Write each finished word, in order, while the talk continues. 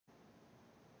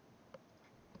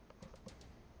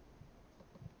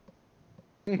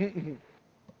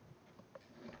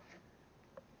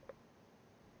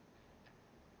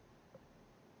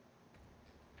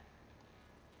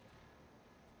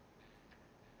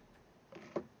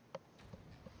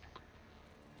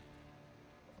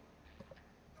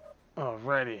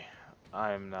Alrighty,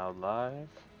 I am now live.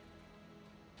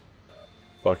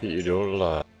 Fuck it, you're doing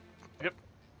live. Yep.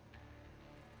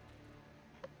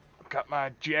 Got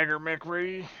my Jagger mech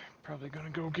ready. Probably gonna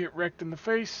go get wrecked in the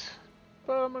face,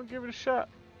 but I'm gonna give it a shot.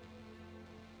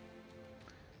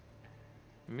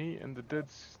 Me and the dead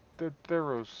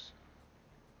Theros.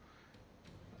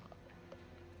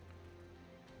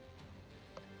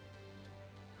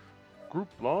 Group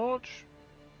launch.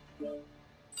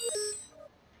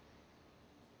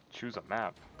 Choose a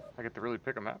map. I get to really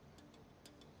pick a map.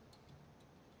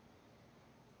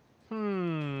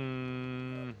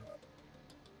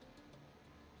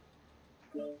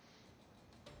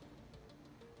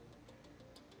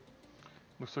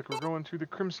 Looks like we're going to the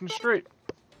Crimson Strait.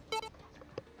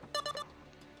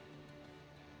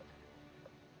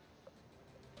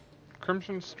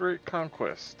 Crimson Strait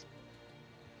Conquest.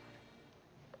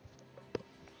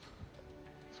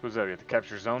 So what's that? We have to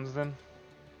capture zones then?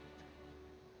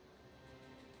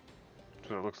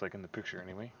 That's what it looks like in the picture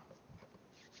anyway.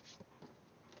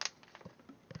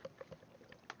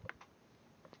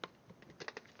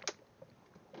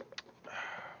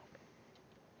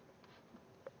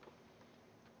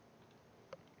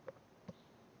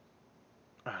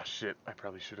 Ah, shit. I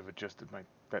probably should have adjusted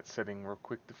that setting real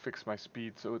quick to fix my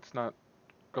speed so it's not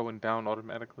going down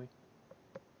automatically.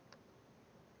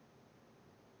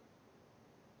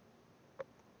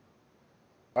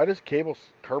 Why does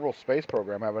Kerbal Space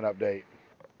Program have an update?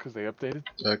 Because they updated?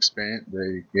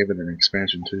 They gave it an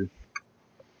expansion too.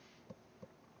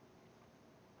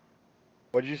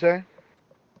 What'd you say?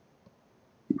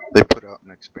 They put out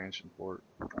an expansion for it.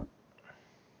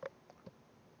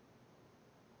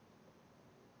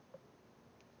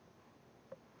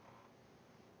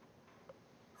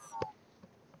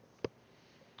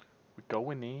 We're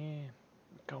going in.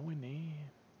 We're going in.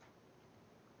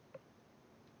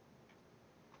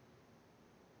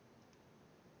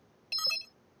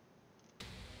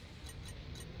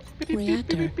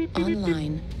 Reactor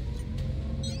online.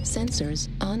 Sensors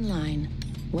online.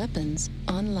 Weapons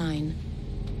online.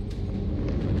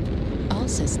 All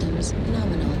systems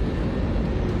nominal.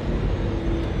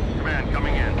 Command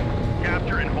coming in.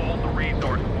 Capture and hold the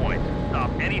resource points.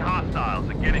 Stop any hostiles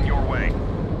that get in your way.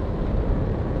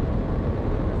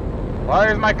 Why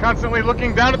am I constantly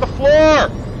looking down at the floor?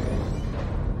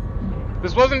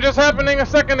 This wasn't just happening a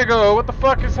second ago. What the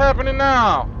fuck is happening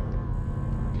now?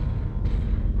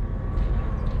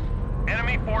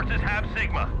 Enemy forces have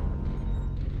Sigma.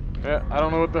 Yeah, I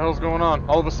don't know what the hell's going on.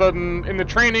 All of a sudden, in the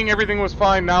training, everything was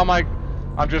fine. Now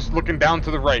I'm just looking down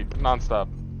to the right, nonstop.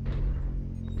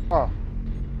 Huh.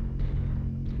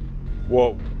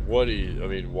 What are you, I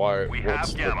mean, why? We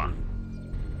have Gamma.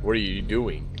 What are you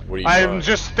doing? What are you I'm doing?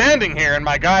 just standing here, and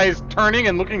my guy's turning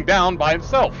and looking down by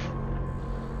himself.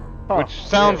 Huh. Which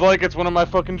sounds like it's one of my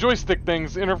fucking joystick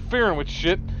things interfering with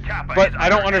shit. Kappa But is I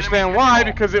don't under understand enemy why,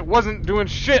 control. because it wasn't doing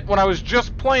shit when I was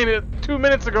just playing it 2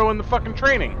 minutes ago in the fucking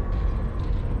training.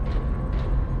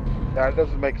 Yeah, it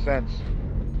doesn't make sense.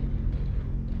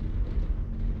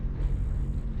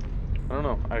 I don't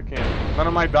know. I can't. None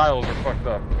of my dials are fucked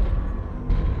up.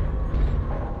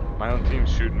 My own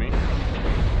team's shooting me.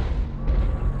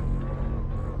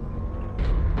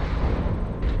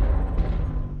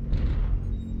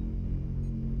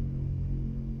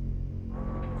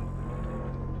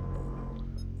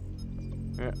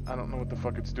 Yeah, I don't know what the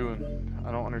fuck it's doing.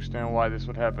 I don't understand why this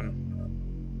would happen.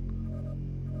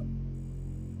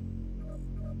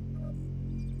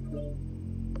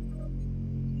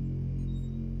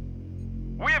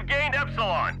 We have gained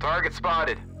Epsilon. Target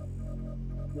spotted.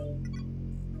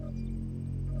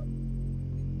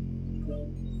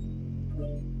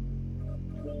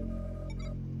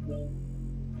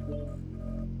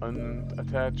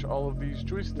 Unattach all of these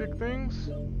joystick things.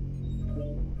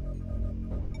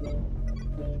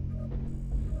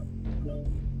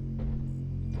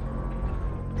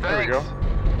 There we go.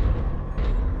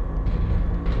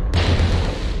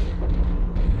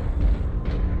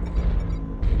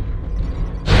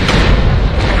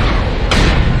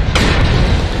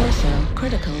 Torso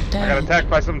critical I got damage. attacked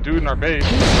by some dude in our base.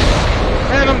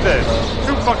 And I'm dead.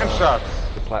 2 fucking shots.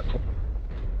 The platform.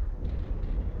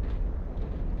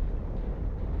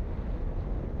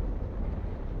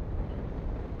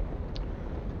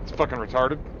 It's fucking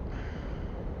retarded.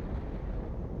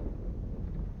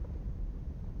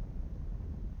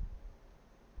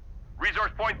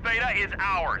 Resource point Theta is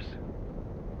ours.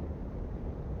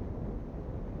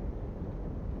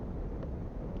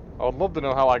 I would love to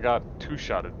know how I got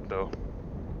two-shotted, though.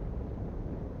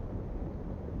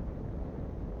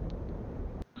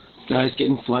 Guys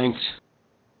getting flanked.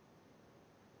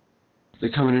 They're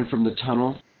coming in from the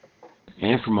tunnel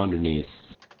and from underneath.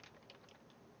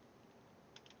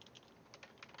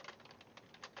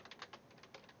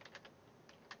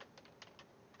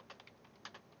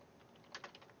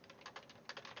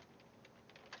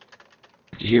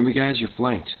 Do you hear me, guys? You're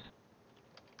flanked.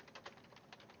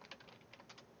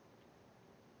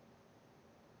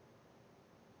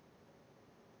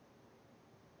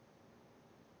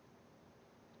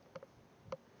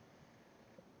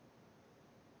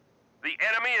 The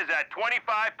enemy is at 25%.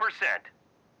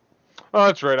 Oh,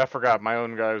 that's right. I forgot. My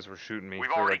own guys were shooting me We've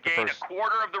for already like the gained first a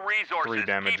quarter of the resources. 3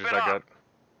 damages Keep it I up. got.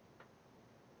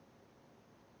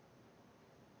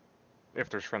 If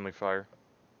there's friendly fire.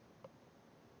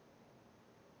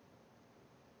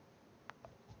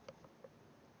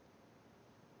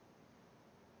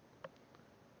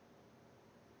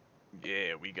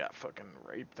 Yeah, we got fucking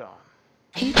raped on.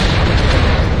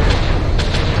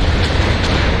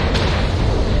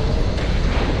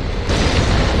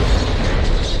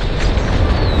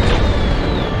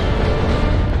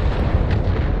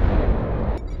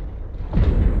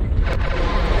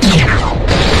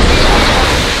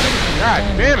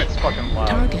 God damn, it's fucking loud.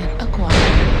 Target acquired.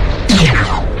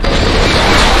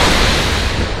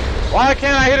 Why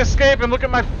can't I hit escape and look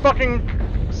at my fucking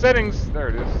settings? There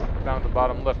it is, down at the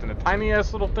bottom left in a tiny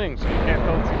ass little thing, so you can't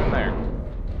tell it's even there.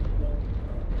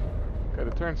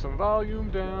 Gotta turn some volume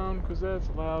down, cause that's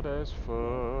loud as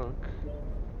fuck.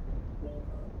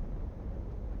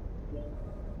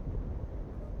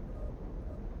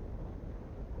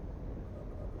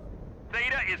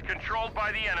 Theta is controlled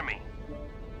by the enemy.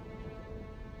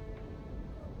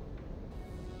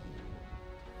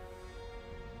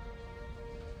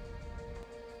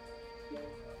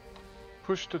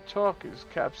 Push to talk is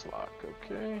caps lock,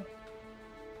 okay.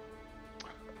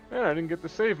 And I didn't get to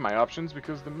save my options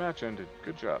because the match ended.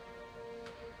 Good job.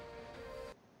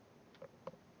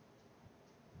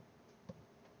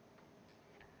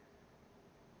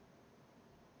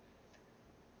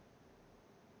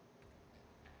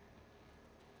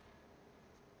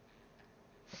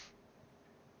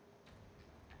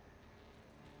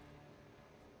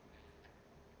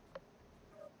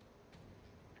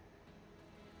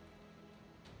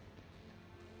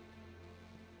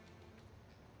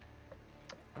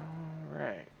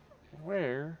 Alright.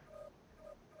 Where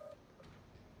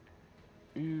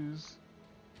is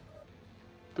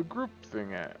the group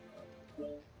thing at?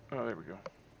 Oh, there we go.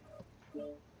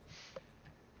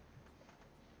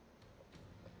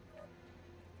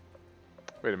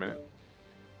 Wait a minute.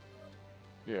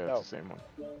 Yeah, it's the same one.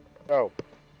 Oh.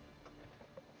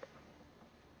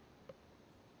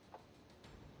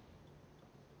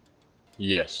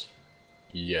 Yes.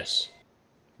 Yes.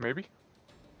 Maybe?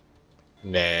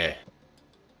 Nah.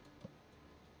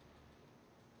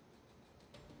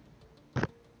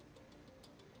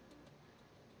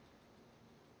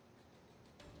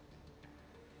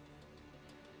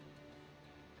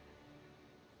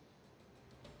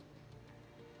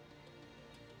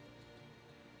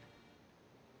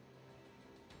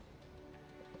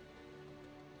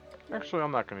 Actually,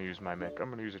 I'm not going to use my mech. I'm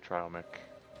going to use a trial mech.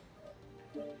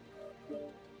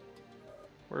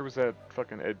 Where was that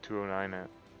fucking Ed 209 at?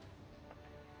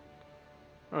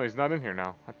 Oh, he's not in here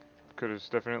now. I could have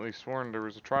definitely sworn there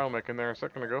was a trial mech in there a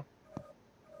second ago.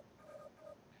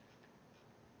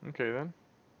 Okay, then.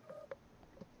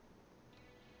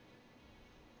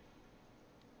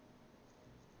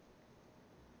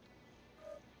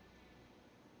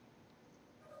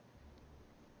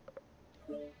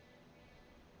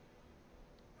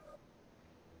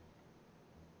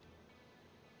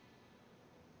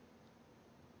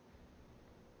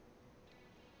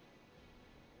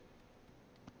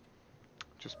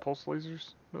 Just pulse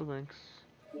lasers? No thanks.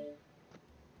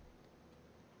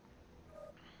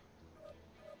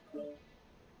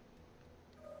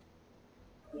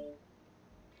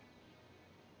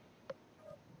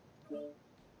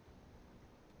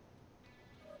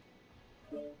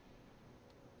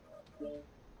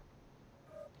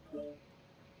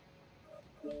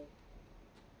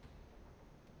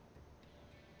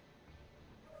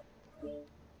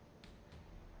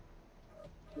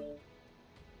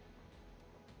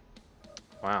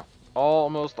 Wow.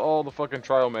 Almost all the fucking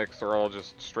trial mechs are all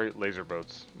just straight laser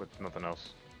boats with nothing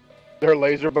else. They're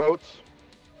laser boats?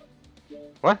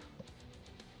 What?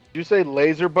 Did you say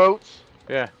laser boats?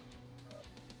 Yeah.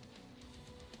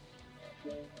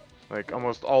 Like,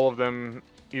 almost all of them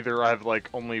either have, like,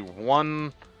 only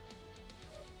one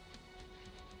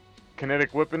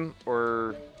kinetic weapon,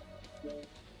 or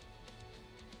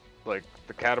Like,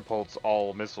 the catapult's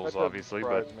all That missiles, doesn't obviously,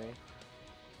 surprise but me.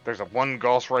 there's a 1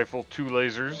 Gauss rifle, 2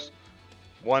 lasers,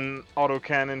 1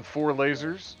 autocannon, 4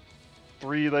 lasers,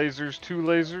 3 lasers, 2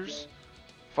 lasers,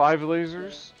 5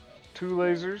 lasers, 2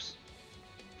 lasers,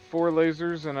 4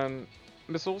 lasers, and then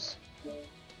missiles,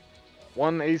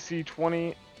 1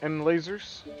 AC-20 and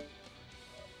lasers.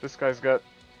 This guy's got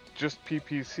just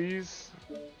PPCs,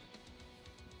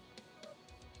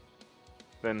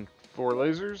 then 4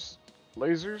 lasers,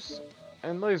 lasers,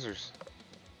 and lasers.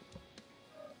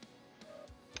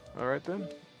 Alright then,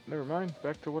 never mind,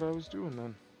 back to what I was doing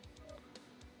then.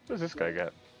 What does this guy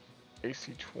got?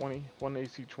 AC-20, 1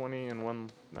 AC-20 and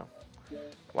 1, no.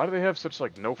 Why do they have such,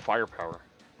 like, no firepower?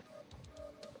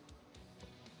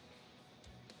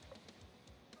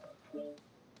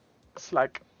 It's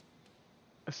like,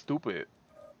 stupid.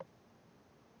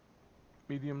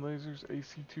 Medium lasers,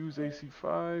 AC-2s,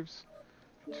 AC-5s,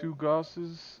 2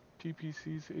 Gausses,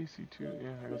 TPCs, AC-2, yeah,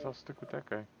 I guess I'll stick with that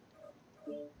guy.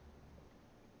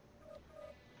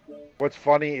 What's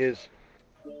funny is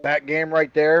that game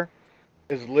right there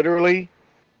is literally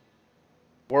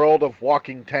World of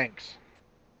Walking Tanks.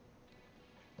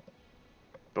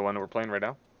 The one that we're playing right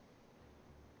now?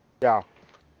 Yeah.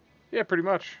 Yeah, pretty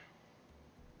much.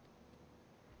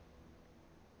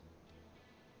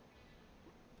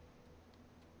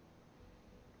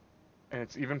 And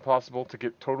it's even possible to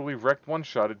get totally wrecked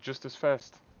one-shotted just as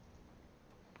fast.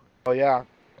 Oh yeah.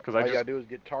 Because All you gotta do is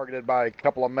get targeted by a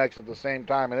couple of mechs at the same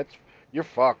time, and you're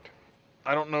fucked.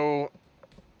 I don't know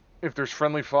if there's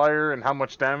friendly fire and how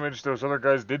much damage those other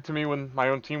guys did to me when my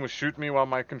own team was shooting me while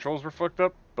my controls were fucked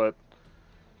up, but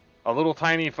a little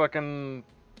tiny fucking,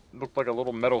 looked like a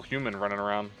little metal human running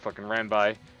around, fucking ran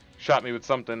by, shot me with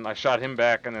something, I shot him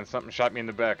back, and then something shot me in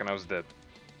the back, and I was dead.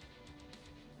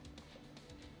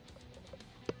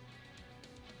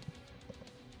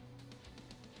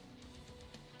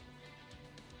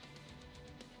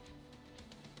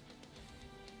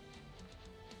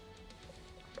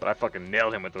 But I fucking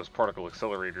nailed him with those particle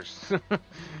accelerators.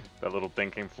 That little thing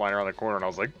came flying around the corner, and I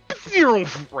was like,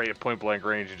 right at point blank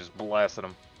range, and just blasted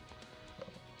him.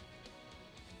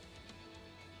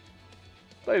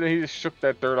 Later, he just shook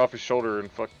that dirt off his shoulder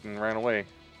and fucking ran away,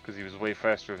 because he was way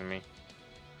faster than me.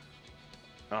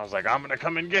 And I was like, I'm gonna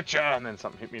come and get ya! And then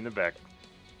something hit me in the back.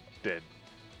 Dead.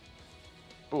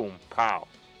 Boom, pow.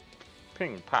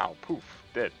 Ping, pow, poof,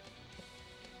 dead.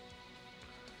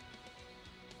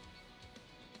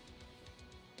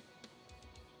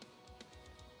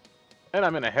 And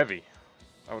I'm in a heavy.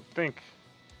 I would think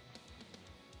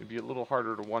it'd be a little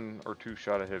harder to 1 or 2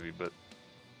 shot a heavy, but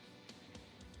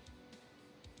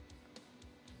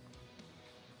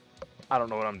I don't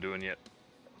know what I'm doing yet.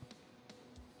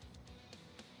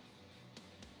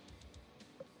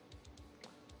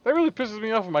 That really pisses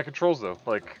me off with my controls though.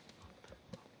 Like,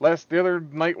 the other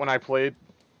night when I played,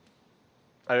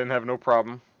 I didn't have no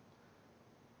problem.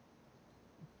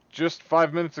 Just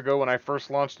 5 minutes ago when I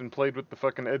first launched and played with the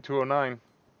fucking Ed 209,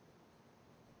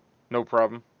 no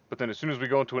problem. But then as soon as we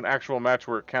go into an actual match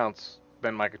where it counts,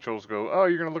 then my controls go, oh,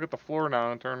 you're gonna look at the floor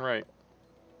now and turn right.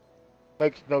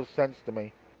 Makes no sense to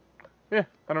me. Yeah,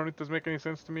 it doesn't make any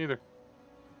sense to me either.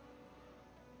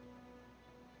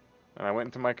 And I went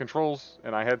into my controls,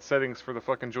 and I had settings for the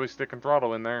fucking joystick and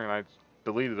throttle in there, and I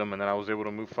deleted them, and then I was able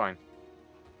to move fine.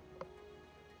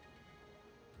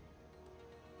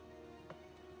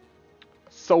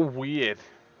 So weird.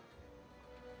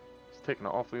 It's taking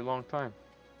an awfully long time.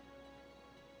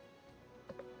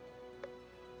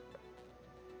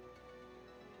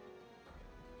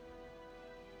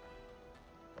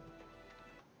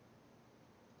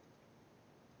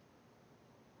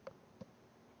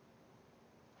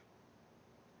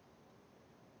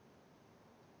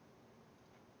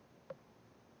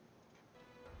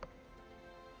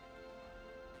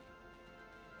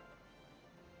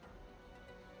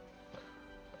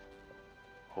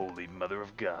 Holy Mother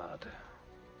of God.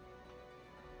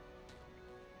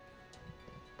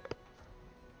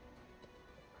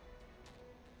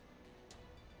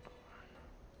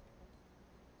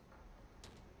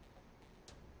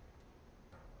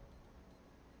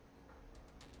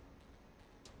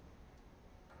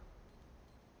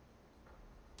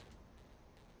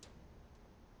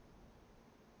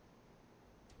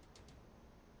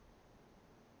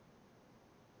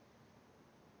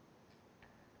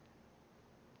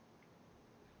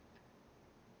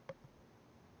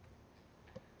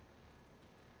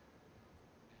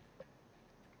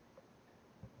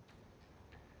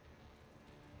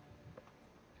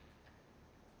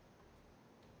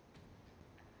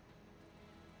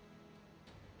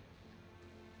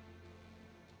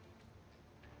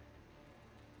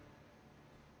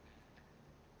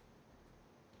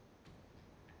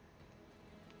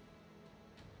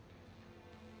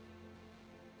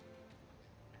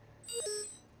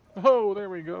 Oh, there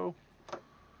we go.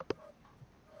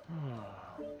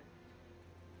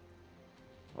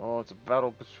 Oh, it's a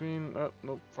battle between... Oh,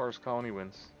 nope, Forest Colony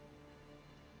wins.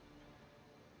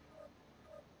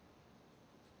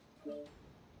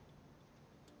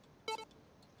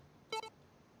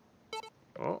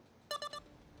 Oh.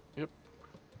 Yep.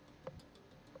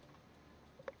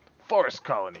 Forest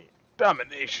Colony.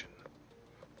 Domination.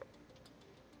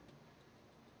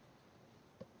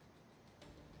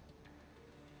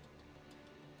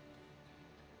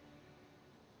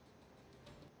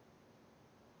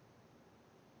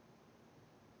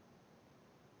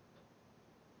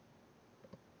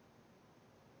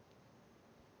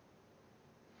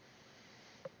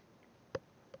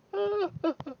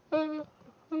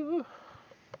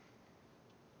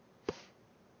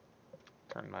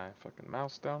 Turn my fucking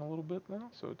mouse down a little bit now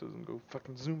so it doesn't go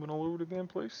fucking zooming all over the damn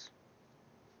place.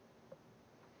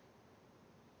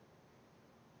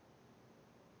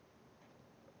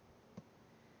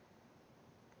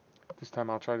 This time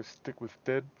I'll try to stick with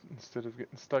dead instead of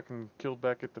getting stuck and killed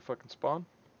back at the fucking spawn.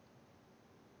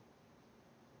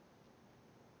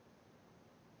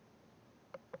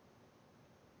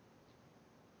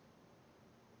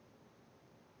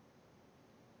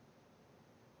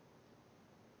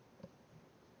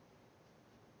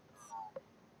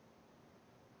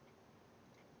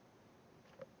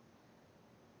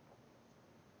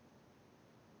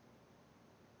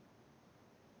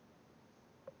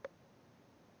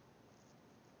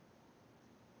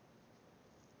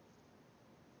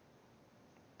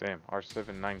 Damn,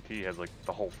 R79T has like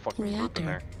the whole fucking group in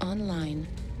Reactor there. online.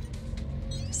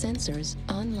 Sensors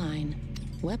online.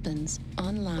 Weapons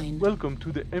online. Welcome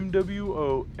to the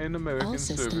MWO and American All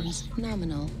systems servers.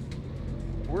 nominal.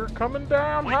 We're coming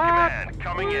down Fleet hot! command,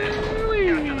 coming in.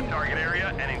 Capture the target area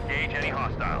and engage any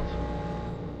hostiles.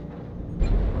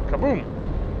 Kaboom!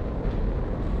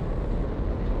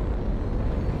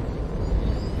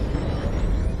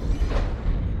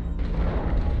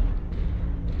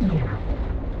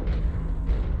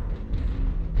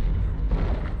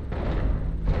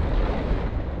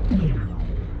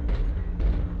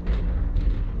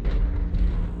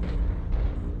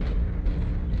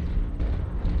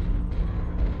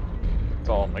 It's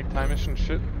all nighttime-ish and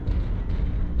shit.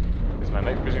 Is my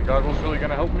night vision goggles really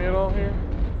gonna help me at all here?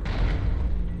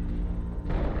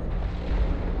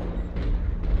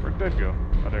 Where'd Dead go?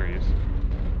 Oh, there he is.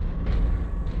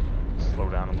 Slow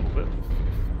down a little bit.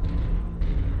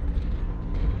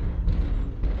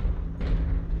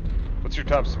 What's your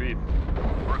top speed?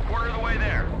 We're a quarter of the way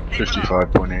there. Keep it up.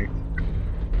 55.8.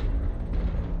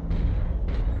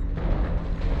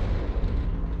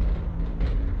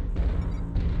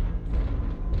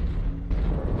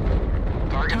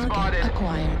 Target Target spotted.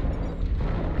 acquired.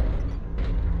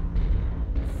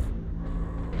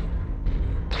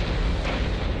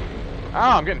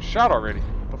 Ah, I'm getting shot already.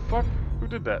 The fuck? Who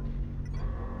did that?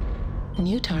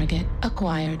 New target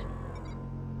acquired.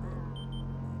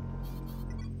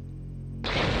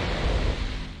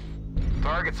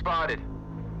 Target spotted.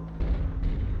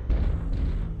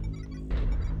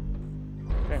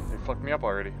 Damn, they fucked me up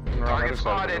already. Moving around the Target other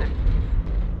side of the spotted. building.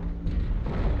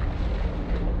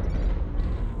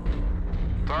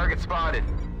 Target spotted.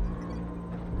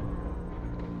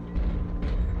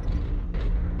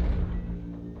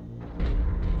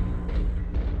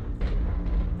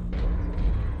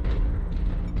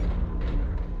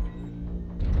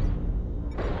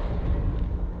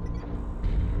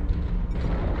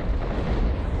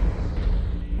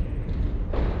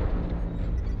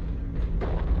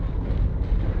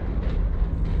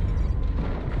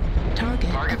 Target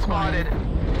Target acquired.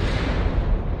 spotted.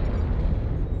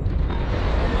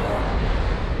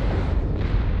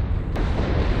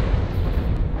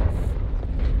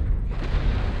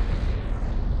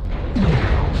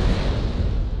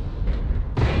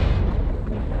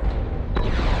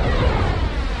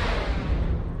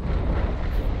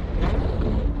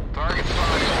 Target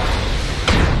spotted.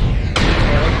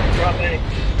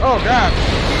 Oh god!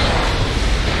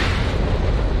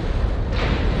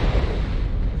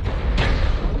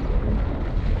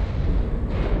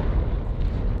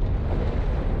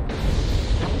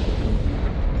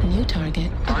 New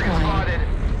target Target acquired. spotted.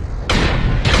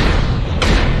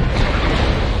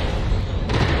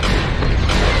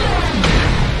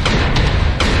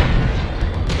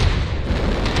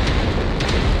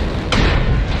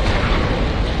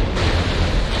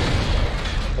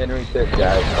 Henry said,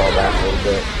 guys, fall back a little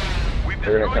bit. We've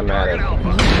They're gonna destroyed come at target us. Alpha.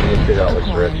 We need to figure out which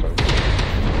direction.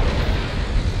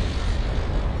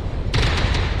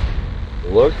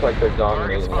 Looks like they're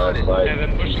dominating left side.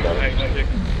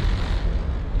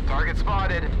 Target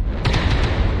spotted.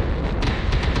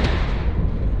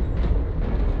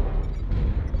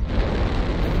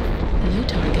 New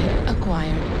target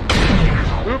acquired.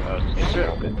 Oop, shit.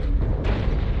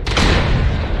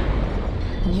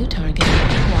 New target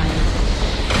acquired.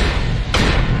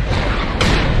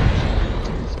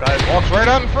 This guy walks right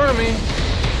out in front of me.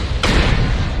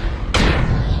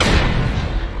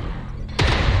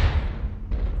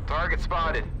 Target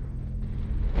spotted.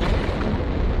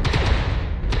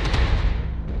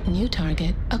 New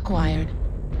target acquired.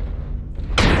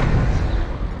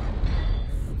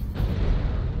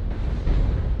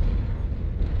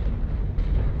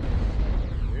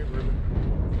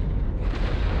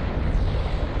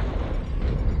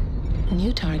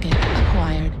 New target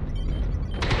acquired.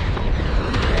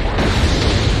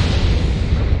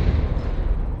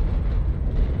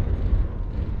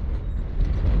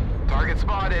 Target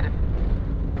spotted.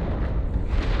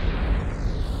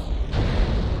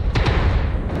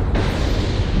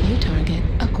 New target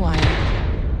acquired.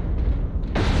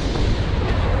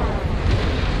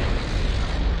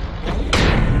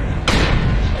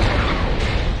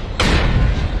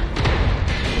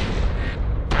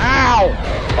 Ow!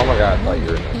 Oh my god, I thought you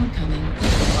were. Incoming.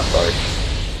 I'm sorry.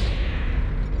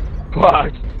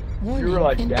 Fuck. Warning, You were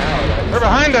like incoming. down. They're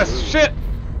behind us! Shit!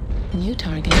 New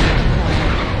target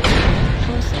acquired. Left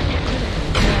torso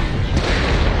critically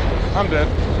damaged. I'm dead.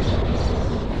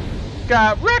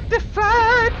 Got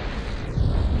rectified!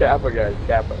 Kappa, guys,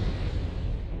 Kappa.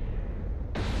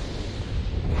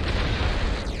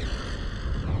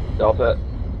 Delta.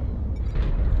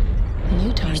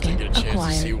 New Just to target get a chance to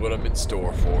see acquired. what I'm in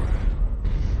store for.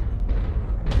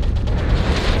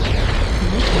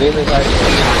 Leave this guy.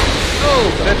 Oh!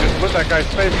 That just lit that guy's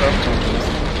face up.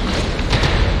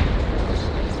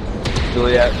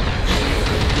 Juliet.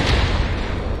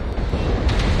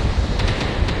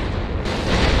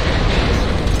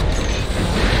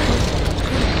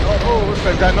 Oh, this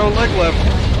guy's got no leg left.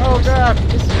 Oh god!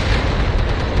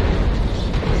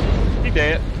 He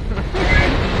dead.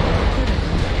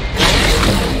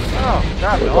 Oh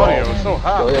god, the audio is so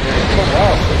hot. Juliet. So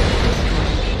loud.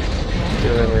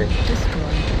 Juliet. Destroyed.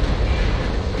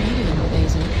 Medium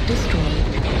laser destroyed.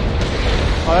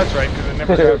 Oh, that's right, because it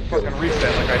never got fucking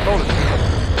reset like I told it to.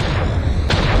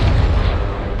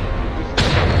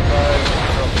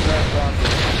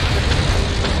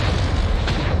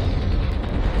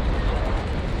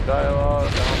 Dialogue, I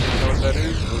don't even know what that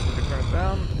is, so we can turn it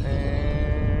down,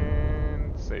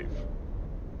 and save.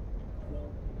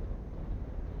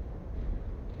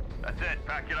 That's it.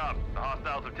 Pack it up. The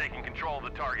hostiles have taken control of the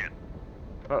target.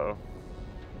 Uh-oh.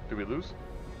 Did we lose?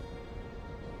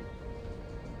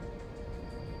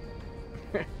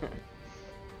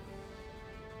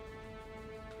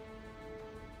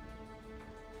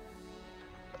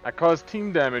 I caused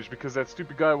team damage because that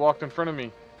stupid guy walked in front of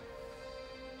me.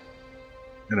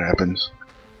 It happens.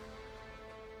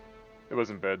 It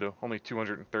wasn't bad though, only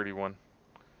 231.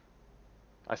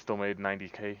 I still made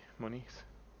 90k monies.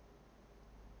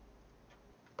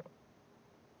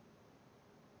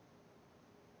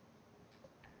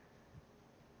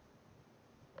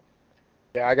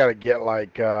 Yeah, I gotta get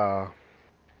like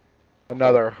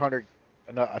another 100.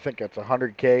 I think it's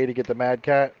 100K to get the Mad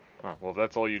Cat. Oh, well, if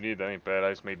that's all you need, that ain't bad.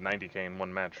 I just made 90k in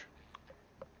one match.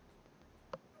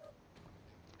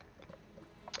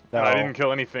 No, And I didn't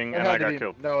kill anything, and I got be,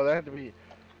 killed. No, that had to be.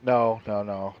 No.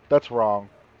 That's wrong.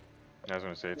 I was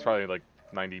gonna say, it's probably like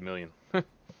 90 million. No,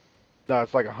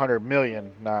 it's like 100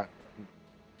 million, not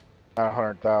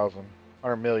 100,000.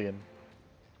 100 million.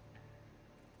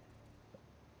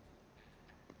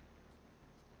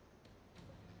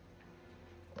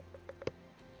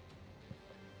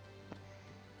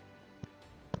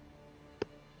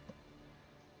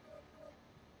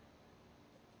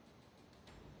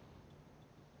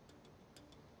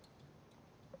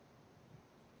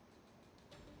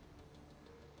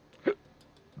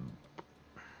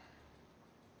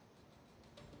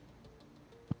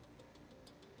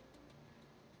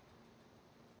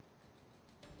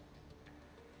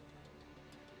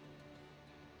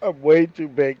 I'm way too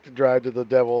big to drive to the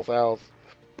devil's house.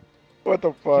 What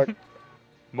the fuck?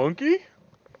 Monkey?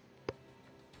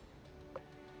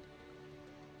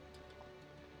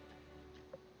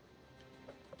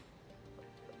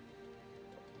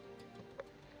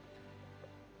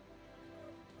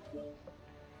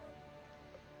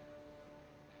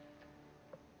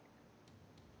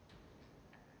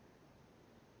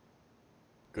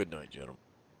 Good night, gentlemen.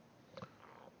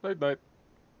 Night night.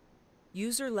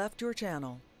 User left your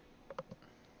channel.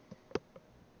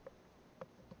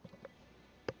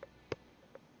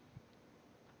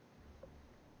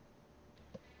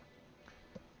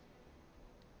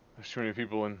 There's too many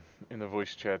people in the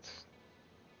voice chats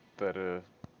that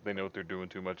they know what they're doing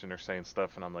too much and they're saying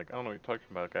stuff, and I'm like, I don't know what you're talking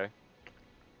about, guy.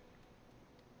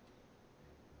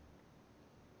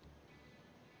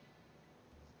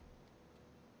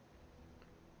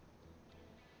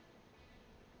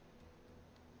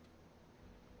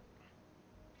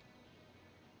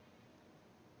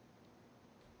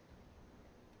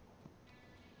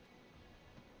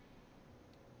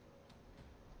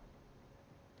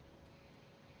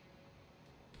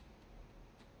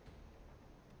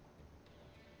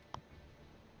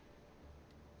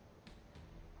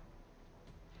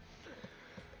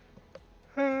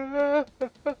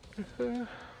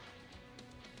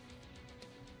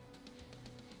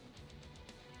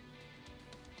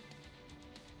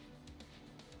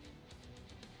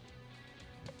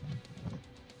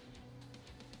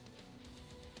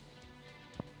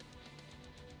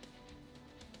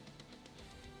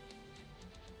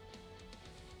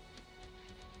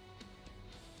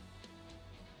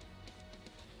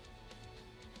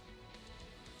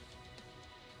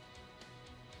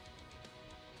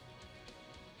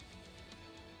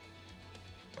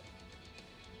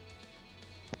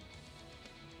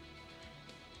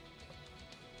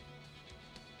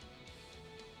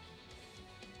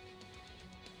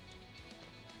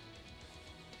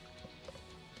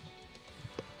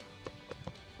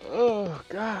 Oh,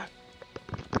 God.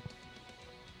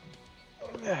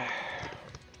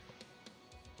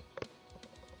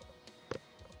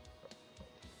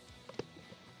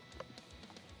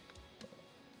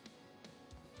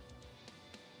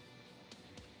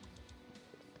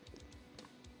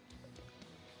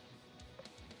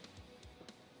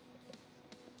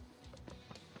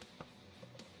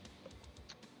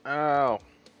 Ow.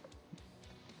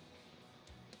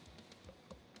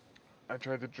 I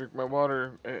tried to drink my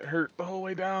water, and it hurt the whole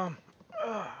way down.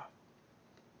 Ugh.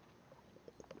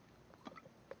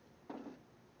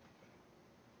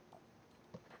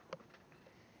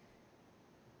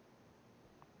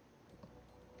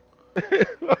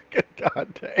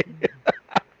 God dang.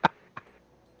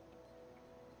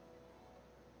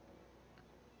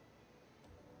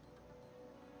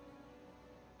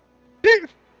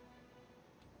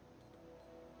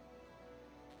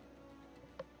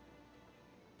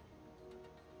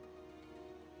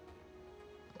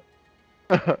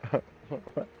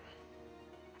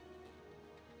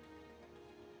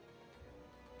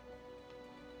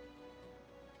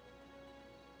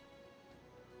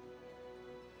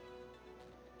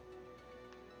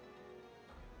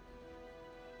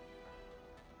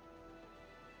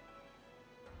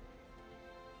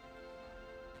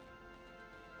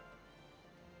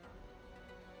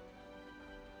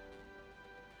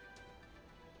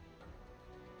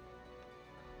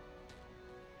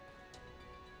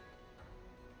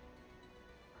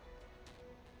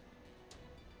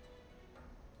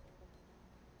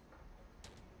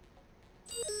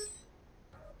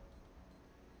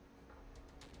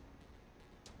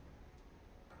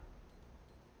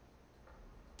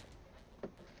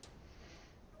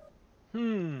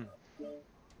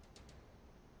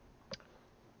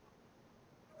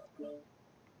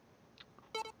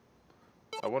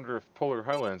 I wonder if Polar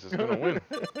Highlands is gonna win.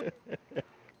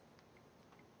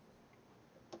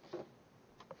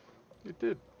 It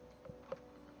did.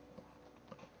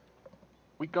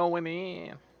 We going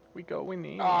in. We going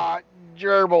in. Ah,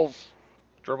 gerbils.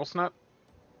 Gerbil snap?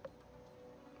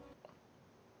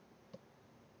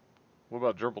 What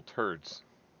about gerbil turds?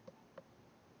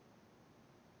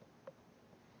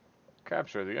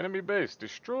 Capture the enemy base.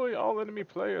 Destroy all enemy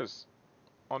players.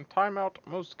 On timeout,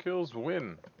 most kills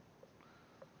win.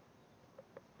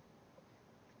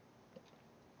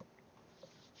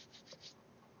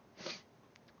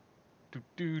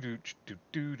 Doo-dooch?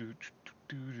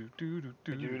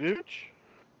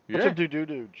 Yeah. What's a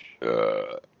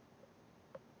doo-dooch?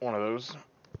 One of those.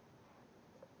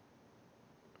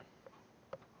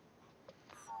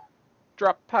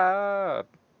 Drop pod.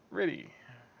 Ready.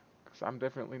 Because I'm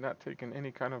definitely not taking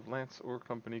any kind of Lance or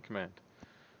company command.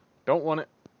 Don't want it.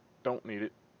 Don't need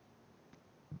it.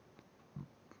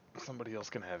 Somebody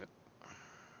else can have it.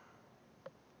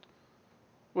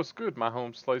 What's good, my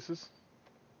home slices?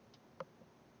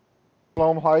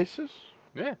 Plum heises?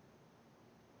 Yeah.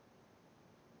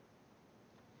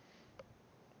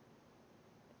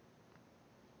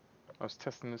 I was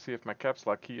testing to see if my caps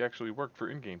lock key actually worked for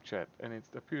in-game chat, and it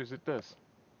appears it does.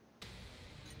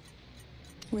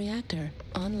 Reactor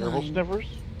Gerbil online. sniffers?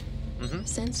 Mm-hmm.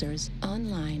 Sensors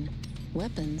online.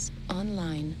 Weapons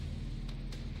online.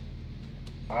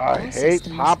 I All hate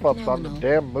systems pop-ups on the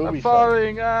nominal. damn movie I'm site.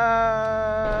 falling!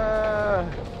 Ah!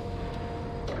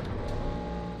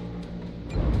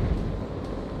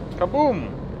 Kaboom!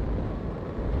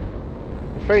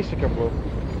 face a kaboom.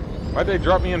 Why'd they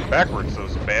drop me in backwards,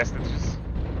 those bastards?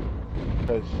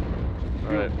 Because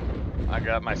Alright. I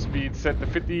got my speed set to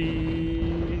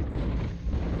 50...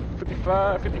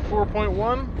 55,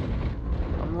 54.1.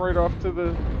 I'm right off to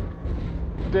the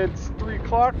dead 3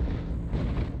 o'clock.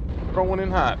 Going in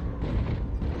hot.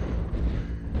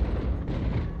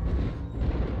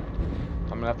 I'm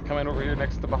gonna have to come in over here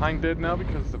next to behind dead now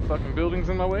because the fucking building's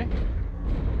in my way.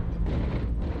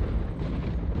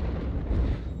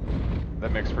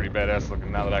 That makes pretty badass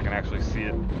looking now that I can actually see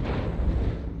it.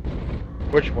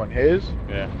 which one? His?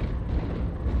 Yeah.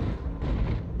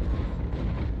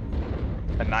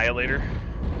 Annihilator.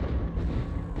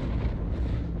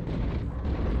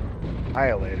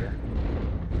 Annihilator.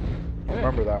 I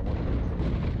remember that one.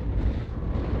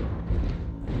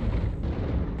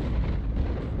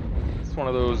 It's one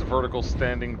of those vertical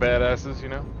standing badasses, you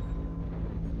know?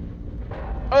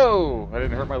 Oh! I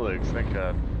didn't hurt my legs, thank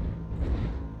God.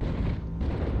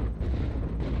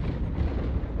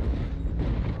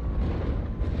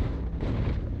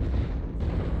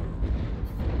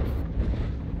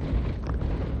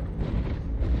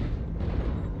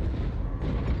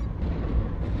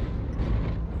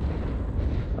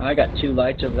 I got 2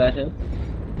 lights over that hill.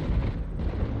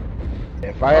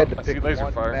 If I had to I see pick laser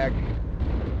one fire. mech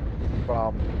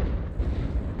from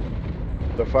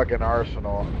the fucking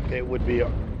arsenal, it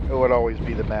would always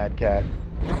be the Mad Cat.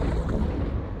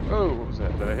 Oh, what was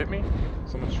that? Did it hit me?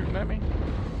 Someone shooting at me?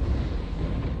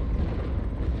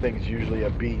 Thing's usually a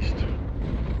beast.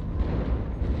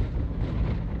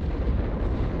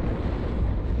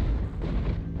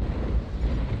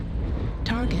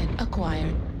 Target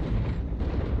acquired.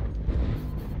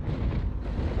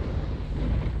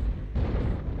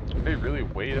 They really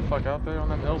way the fuck out there on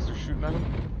them hills? They're shooting at them?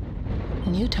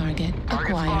 New target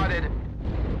acquired. Spotted.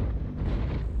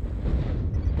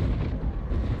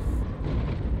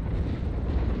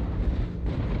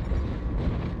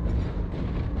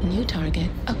 New target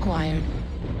acquired.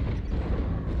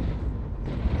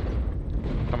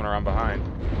 Coming around behind.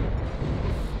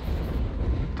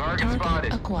 Target Target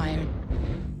spotted. acquired.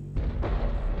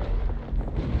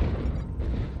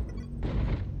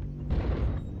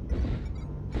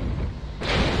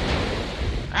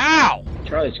 Ow!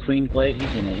 Charlie's Queen Blade,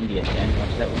 he's in an India 10.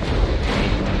 Watch that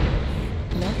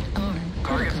one. Left arm Target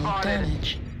critical spotted.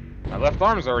 damage. My left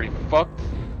arm's already fucked.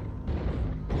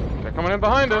 They're coming in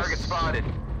behind us. Target spotted.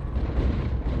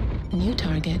 New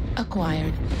target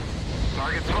acquired.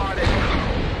 Target spotted.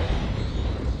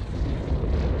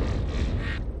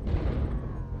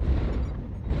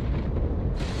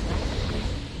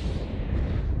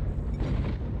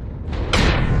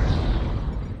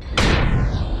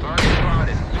 Target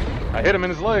spotted. I hit him in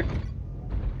his leg.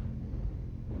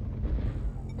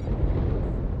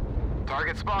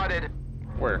 Target spotted.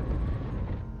 Where?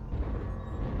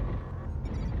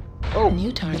 Oh!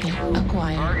 New target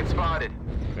acquired. Target spotted.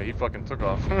 Yeah, he fucking took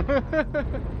off.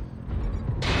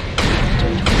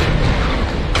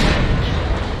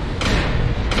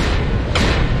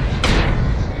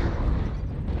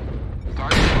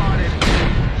 Target spotted.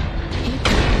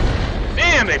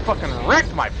 Man, they fucking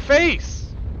wrecked my face!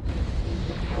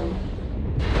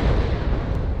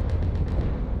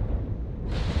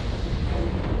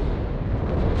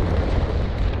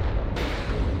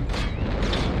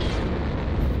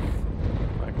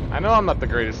 Like, I know I'm not the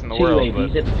greatest in the 2 world,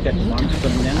 AVs but at the second New launch target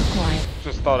coming down. acquired.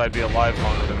 just thought I'd be alive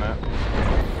longer than that.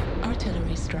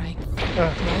 Artillery strike.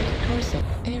 Right torso.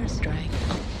 Airstrike.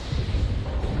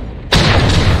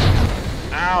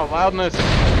 Ow, loudness!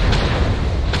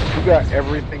 You got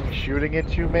everything shooting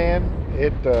at you, man.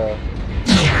 It doesn't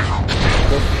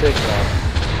take long.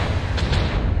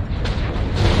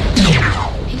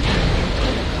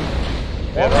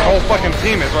 Yeah, the whole fucking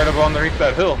team is right up underneath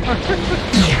that hill.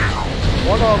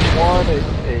 One-on-one,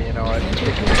 you know, it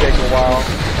can take a while.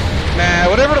 Nah,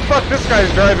 whatever the fuck this guy's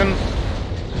driving,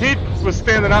 he was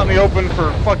standing out in the open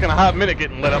for fucking a hot minute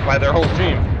getting lit up by their whole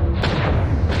team.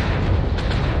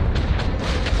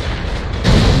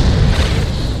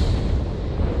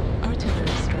 Artillery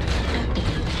strike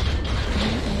activated.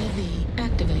 UAV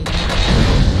activated.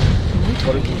 New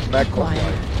What does target this mech look acquired.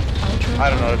 like? Ultra I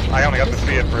don't know, I only got to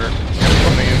see it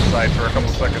from the inside for a couple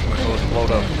seconds when it was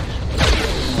blowed up.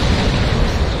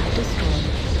 destroyed.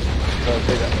 So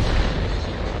they got,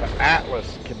 the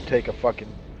Atlas can take a fucking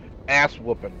ass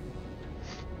whooping.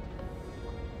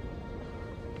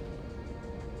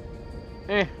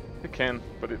 Eh, it can,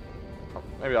 but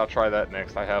maybe I'll try that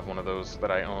next. I have one of those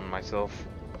that I own myself.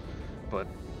 But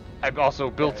I've also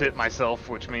built it myself,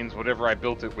 which means whatever I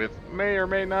built it with may or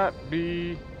may not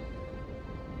be...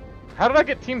 How did I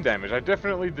get team damage? I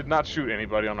definitely did not shoot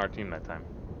anybody on our team that time.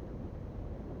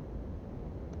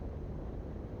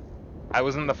 I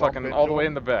was in the Bump fucking all the into way him?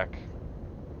 in the back.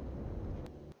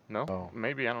 No? Oh.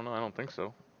 Maybe, I don't know. I don't think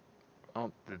so.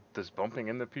 Does bumping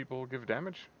into people give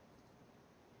damage?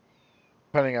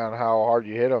 Depending on how hard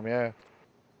you hit them, yeah.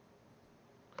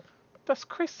 That's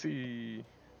crazy.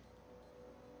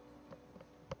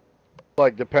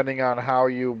 Like, depending on how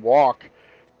you walk,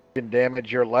 you can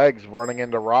damage your legs running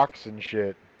into rocks and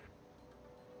shit.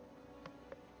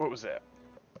 What was that?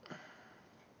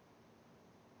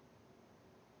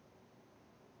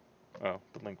 Oh,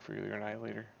 the link for your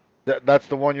Annihilator. That's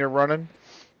the one you're running?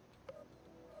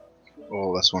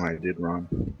 Oh, that's one I did run.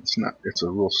 It's not. It's a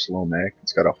real slow mech.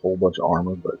 It's got a whole bunch of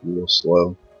armor, but real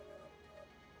slow.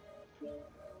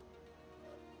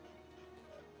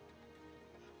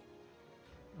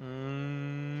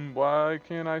 Why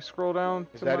can't I scroll down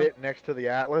Is to that my... it next to the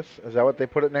Atlas? Is that what they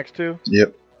put it next to?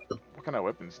 Yep. What kind of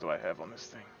weapons do I have on this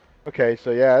thing? Okay,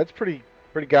 so yeah, it's pretty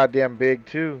goddamn big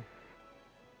too.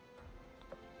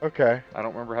 Okay. I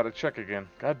don't remember how to check again.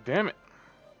 God damn it.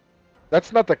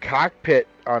 That's not the cockpit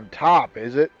on top,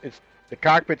 is it? It's the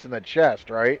cockpit's in the chest,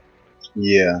 right?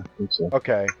 Yeah, I think so.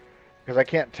 Okay. Because I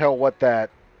can't tell what that...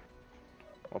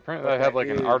 Well, apparently what I have that like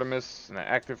an is Artemis and an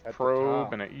active at the probe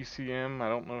top. and an ECM. I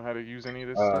don't know how to use any of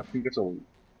this I stuff. think it's a. I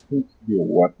think it could be a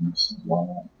weapons as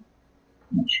well.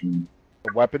 I'm not sure.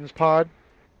 The weapons pod?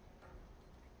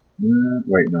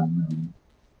 Wait, no.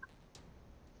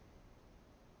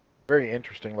 Very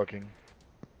interesting looking.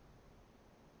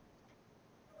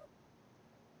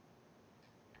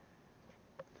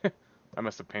 I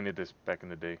must have painted this back in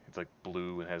the day. It's like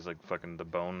blue and has like fucking the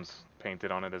bones painted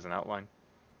on it as an outline.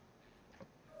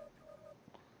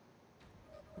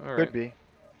 Alright. Could be.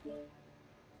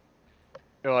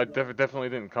 Well, I definitely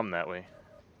didn't come that way.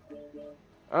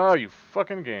 Oh, you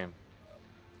fucking game.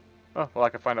 Oh, well, I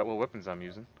can find out what weapons I'm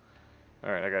using.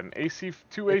 Alright, I got an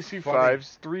two It's AC-5s, funny.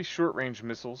 3 short-range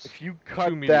missiles, If you 2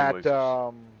 cut medium that,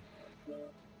 lasers.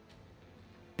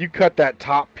 you cut that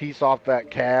top piece off that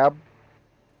cab,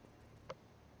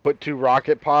 put 2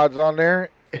 rocket pods on there,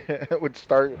 it would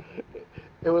start...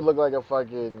 It would look like a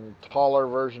fucking taller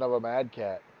version of a Mad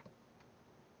Cat.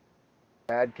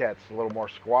 Mad Cat's a little more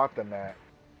squat than that.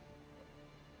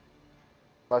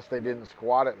 Unless they didn't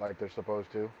squat it like they're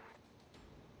supposed to.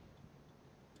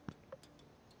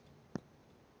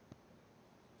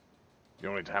 The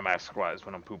only time I squat is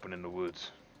when I'm pooping in the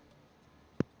woods.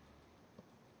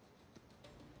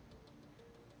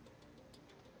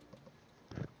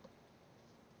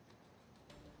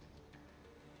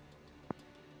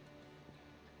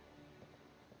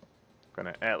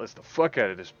 Gonna Atlas the fuck out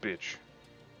of this bitch.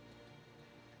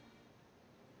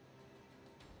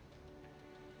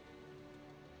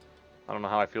 I don't know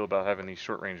how I feel about having these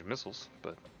short-range missiles,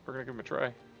 but we're gonna give them a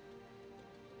try.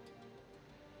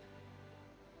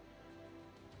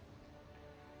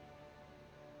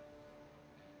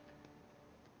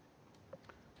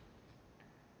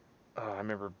 I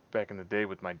remember back in the day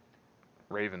with my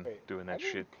Raven doing that shit.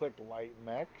 I didn't click light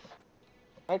mechs.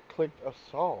 I clicked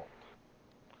assault.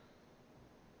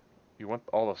 You want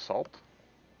all assault?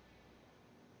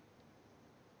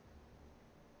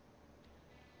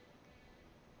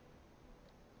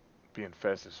 Being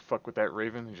fast as fuck with that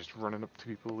Raven and just running up to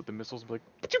people with the missiles and be like,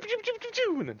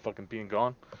 and then fucking being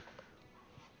gone.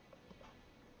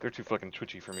 They're too fucking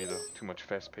twitchy for me though. Too much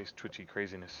fast-paced twitchy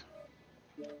craziness.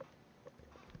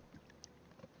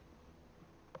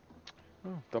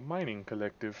 Oh, the mining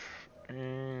collective.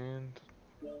 And...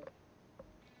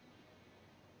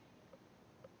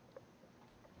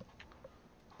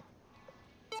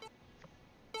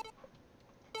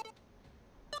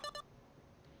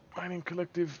 mining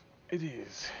collective it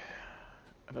is.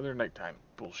 Another nighttime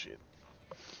bullshit.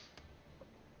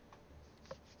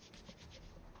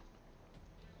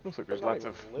 Looks like there's lots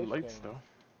of lights though.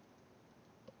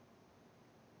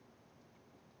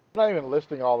 I'm not even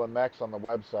listing all the mechs on the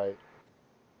website.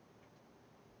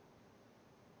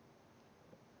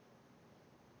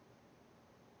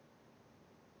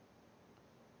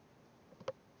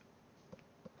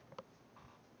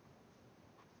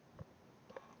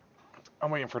 I'm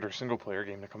waiting for their single-player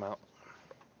game to come out.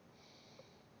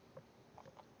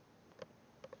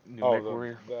 New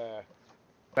MechWarrior. The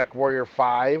MechWarrior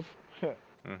 5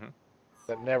 Mm-hmm.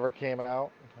 that never came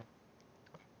out.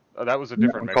 Oh, that was a That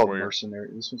different one called MechWarrior. Mercenary.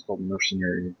 This one's called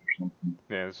Mercenary or something.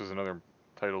 Yeah, this was another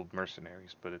titled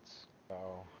Mercenaries, but it's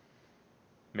Oh.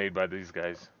 made by these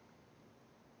guys.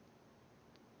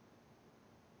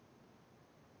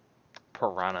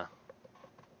 Piranha.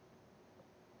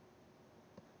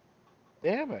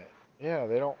 Damn it. Yeah,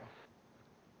 they don't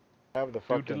have the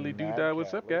fucking Mad Cat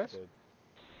What's up, guys? listed.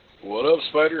 What up,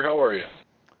 Spider? How are you?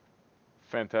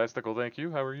 Fantastical, thank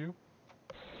you. How are you?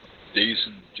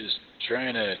 Decent. Just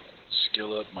trying to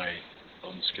skill up my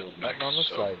unskilled mechs. On the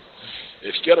So site.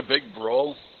 if you got a big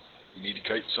brawl, you need to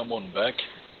kite someone back,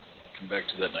 come back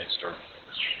to that Night Star.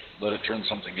 Let it turn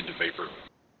something into vapor.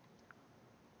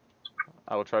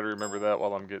 I will try to remember that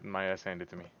while I'm getting my ass handed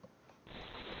to me.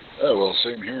 Oh, well,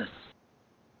 same here.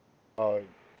 Is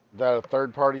that a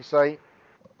third-party site?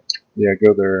 Yeah,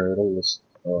 go there. It'll list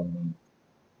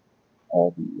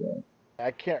all the. I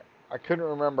couldn't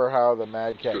remember how the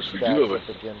Mad Cat Because we stacks do have up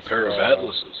against. a pair of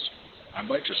atlases. I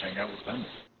might just hang out with them.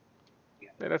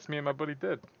 Hey, that's me and my buddy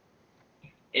Dead.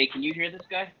 Hey, can you hear this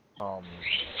guy? 5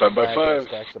 by Mad 5. Cat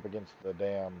stacks up against the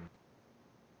damn.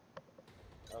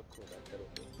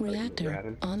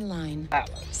 Reactor online. Yeah,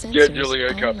 Sensors Julie, I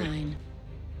copy. online.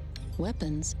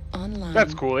 Weapons online.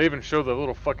 That's cool. They even show the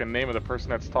little fucking name of the person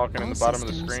that's talking in the bottom of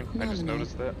the screen. I just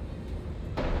noticed that.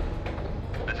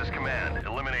 This is command.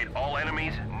 Eliminate all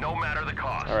enemies, no matter the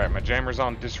cost. Alright, my jammer's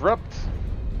on disrupt.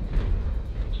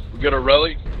 We got a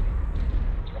rally.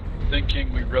 I'm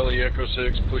thinking we rally Echo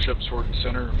 6, push up Sword and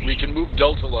Center. We can move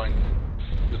Delta Line.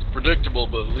 It's predictable,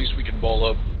 but at least we can ball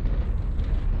up.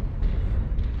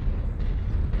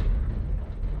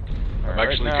 I'm Right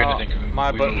actually now, kind of thinking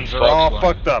my we buttons move are all Fox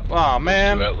Line. fucked up. Oh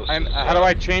man, Atlas is, how do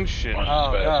I change shit? on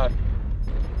Oh his god.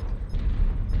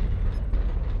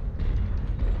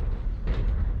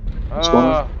 What's going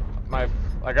on?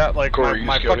 I got like Corey,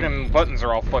 my you scouting? fucking buttons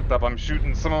are all fucked up. I'm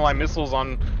shooting some of my missiles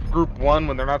on group 1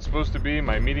 when they're not supposed to be.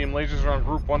 My medium lasers are on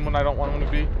group 1 when I don't want them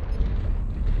to be.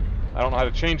 I don't know how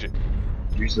to change it.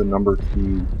 Use the number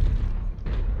key.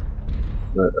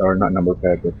 Or not number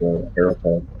pad, but the arrow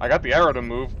pad. I got the arrow to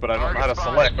move, but I don't know how to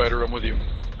select. Spider, I'm with you.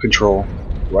 Control.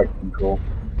 Right control.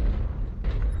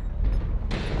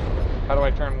 How do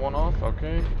I turn one off?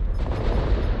 Okay.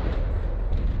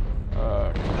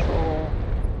 Control.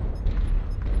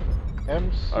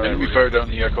 Enemy fire down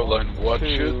the Echo Line. Watch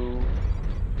it.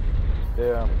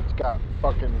 Yeah, it's got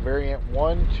fucking variant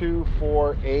 1, 2,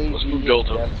 4, A, Let's move E,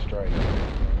 Delta. Death Strike.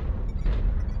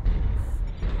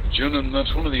 Junin,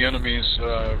 that's one of the enemies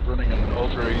running an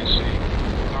Ultra AC.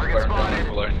 Target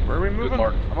spotted. Where are we Good moving?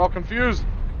 mark. I'm all confused.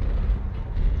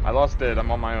 I lost Dead. I'm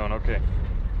on my own. Okay.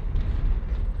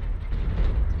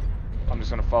 I'm just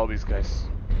gonna follow these guys.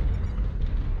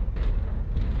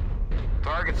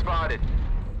 Target spotted.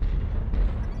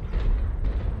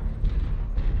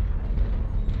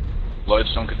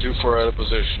 Lights don't get too far out of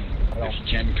position. If you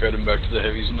can, cut him back to the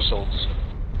heavies and assaults.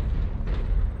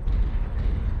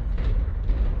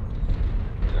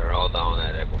 They're all down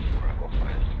at Echo 4, Echo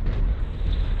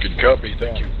 5. Good copy,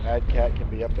 thank you. Mad Cat can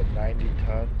be up to 90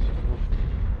 tons.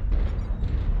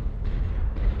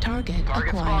 Target acquired.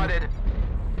 Spotted.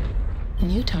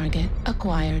 New target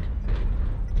acquired.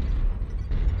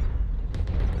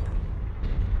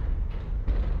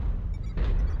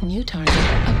 New target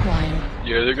acquired.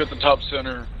 Yeah, they got the top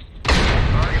center.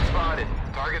 Target spotted.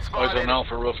 Target spotted. Eyes on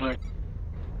Alpha, Roughneck.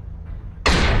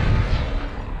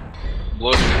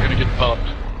 Blood, you're gonna get popped.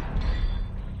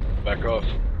 Back off.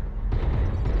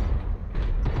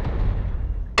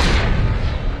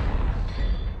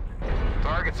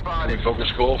 Target Can spotted. we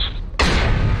focus Golf?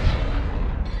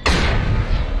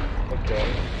 Okay.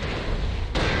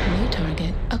 New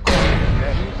target acquired.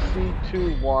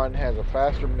 MC21 has a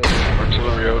faster missile.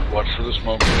 Artillery out, watch for the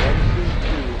smoke. MC2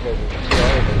 has a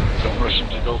CR. Don't rush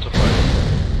into Delta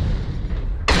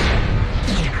 5.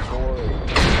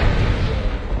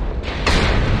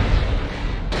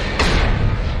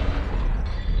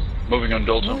 Moving on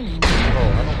Delta. Warning.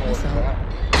 I don't know what's Missile. that.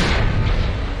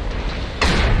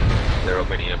 They're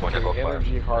opening up on Echo 5.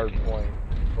 Energy hard point.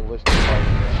 Ballistic hard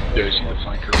point. Yeah, I see the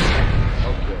flanker.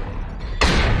 Okay.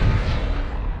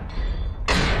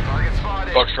 Target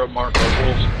spotted. Foxtrot mark, our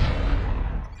wolves.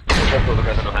 Push up to the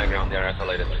guys on the high ground, they're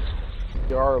isolated.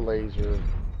 CR laser.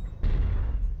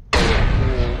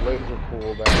 Cool laser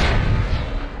pool that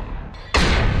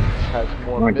has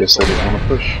more I guess I didn't want to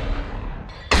push.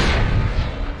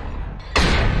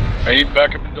 I need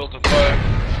backup in Delta 5.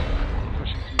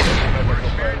 Pushing through Delta 5, Echo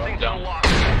 5, I'm down.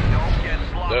 Don't get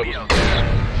That sloppy was out there.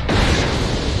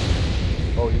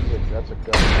 Oh, that's a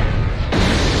gun.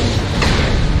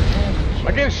 Am I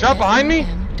getting shot behind me?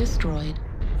 Destroyed.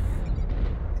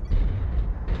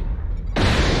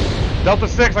 Delta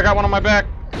 6, I got one on my back.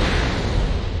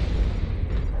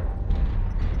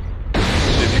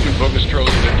 See if you can focus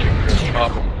Charlie, then you can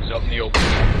pop him. He's out in the open.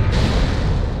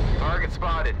 Target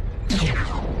spotted.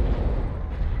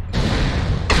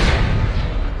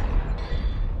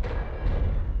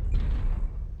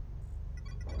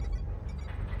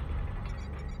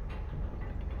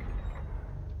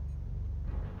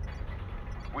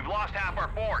 We've lost half our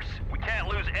force. We can't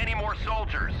lose any more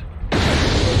soldiers.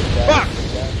 Fuck!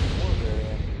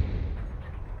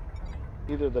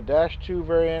 Either the Dash 2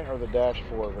 variant or the Dash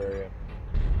 4 variant.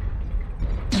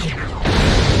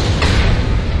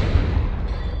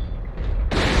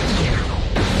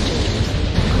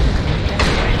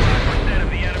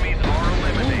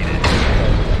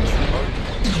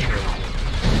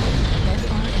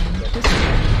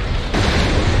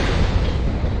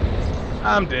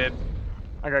 I'm dead.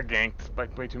 I got ganked.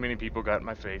 Like way too many people got in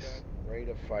my face. Rate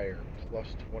of fire plus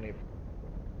 20.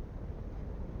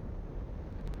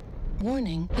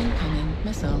 Warning, incoming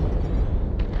missile.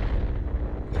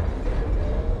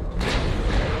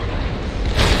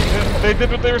 They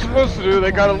did what they were supposed to do.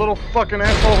 They got a little fucking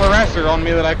asshole harasser on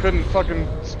me that I couldn't fucking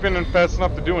spin in fast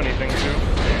enough to do anything to.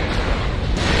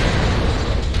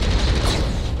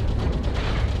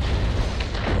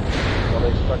 Well,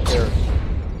 they stuck their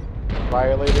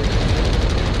violators.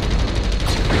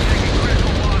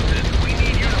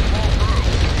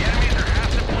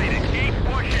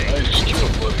 Nice kill,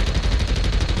 buddy.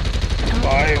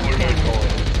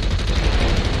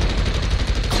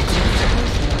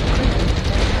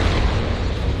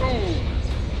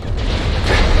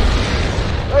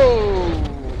 Oh!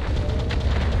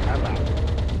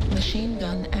 Machine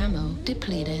gun ammo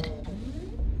depleted.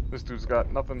 This dude's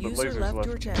got nothing but User lasers left left.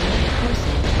 your channel.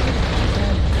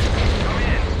 Come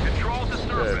in. Control to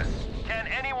surface. Can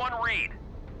anyone read?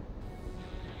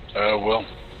 Well,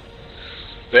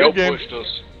 they Good game. outpushed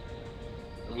us.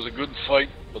 It was a good fight,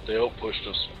 but they outpushed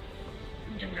us.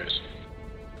 Good game, guys.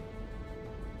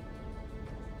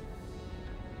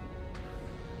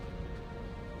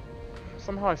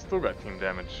 Somehow I still got team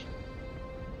damage.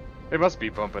 They must be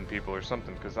bumping people or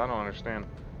something, because I don't understand.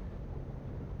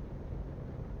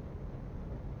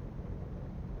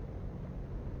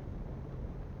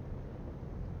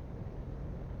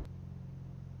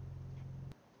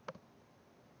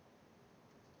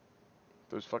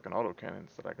 Those fucking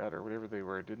autocannons that I got, or whatever they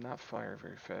were, did not fire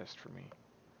very fast for me.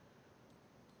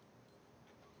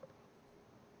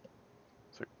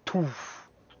 It's like, toof,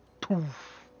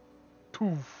 toof,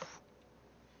 toof.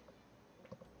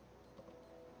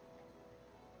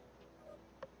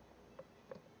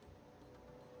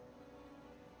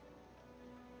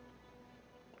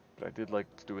 But I did like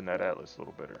doing that Atlas a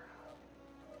little better.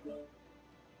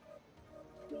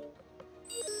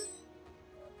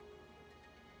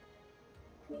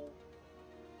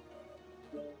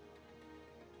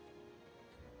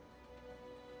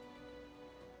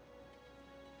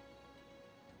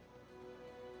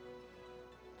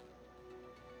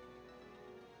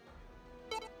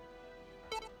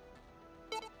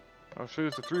 Oh shit,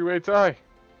 it's a three-way tie.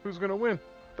 Who's gonna win?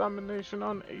 Domination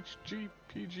on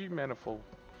HGPG manifold.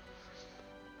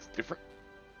 It's different.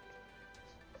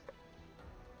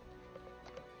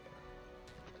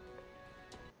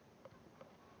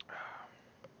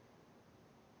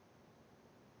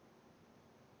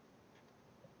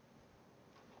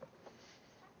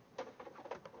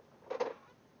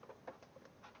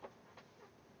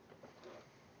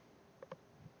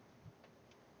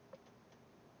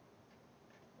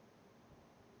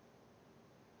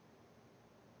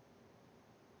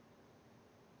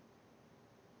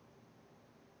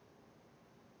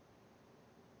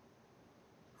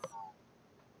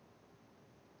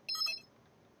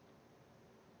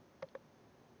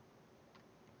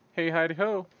 Hey, hidey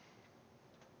ho.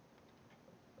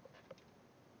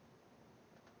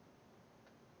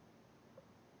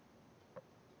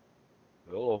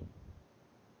 Hello.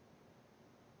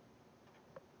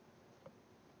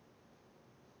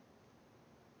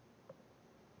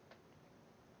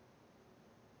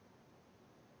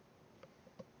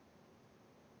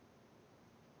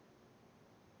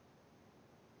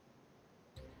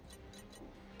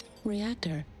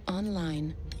 Reactor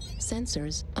online.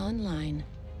 Sensors online.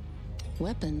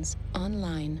 Weapons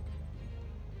online.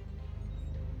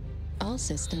 All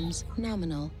systems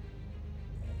nominal.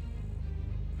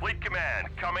 Fleet Command,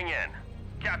 coming in.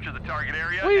 Capture the target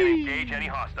area Whee! and engage any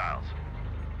hostiles.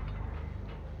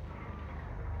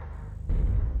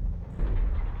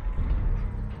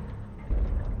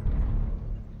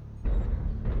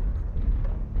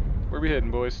 Where we heading,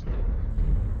 boys?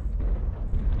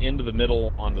 Into the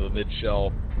middle, onto the mid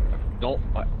shell. Don't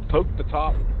poke the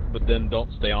top, but then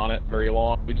don't stay on it very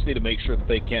long. We just need to make sure that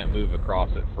they can't move across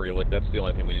it freely. That's the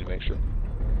only thing we need to make sure.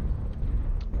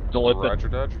 Don't let Roger,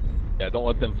 Dodger. Yeah, don't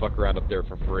let them fuck around up there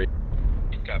for free.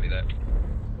 Copy that.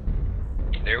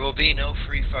 There will be no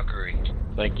free fuckery.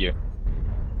 Thank you.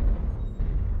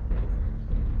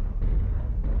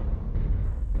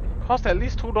 Cost at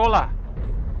least $2.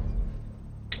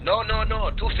 No, no, no,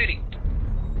 250.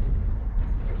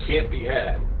 I can't be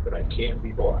had, but I can't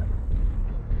be bought.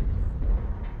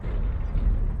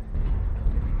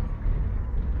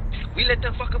 We let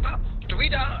them fuck about. 3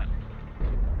 down.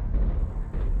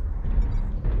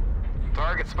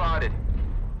 Target spotted.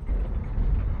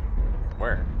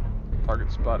 Where?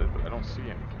 Target spotted, but I don't see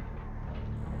anything.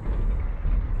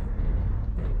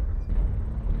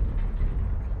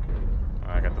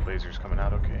 I got the lasers coming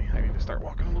out, okay. I need to start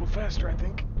walking a little faster, I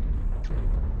think.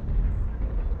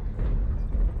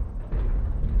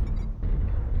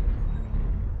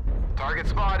 Target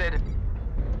spotted.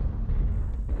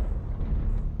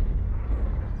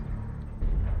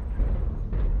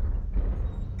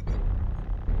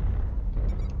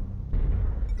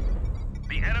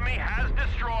 The enemy has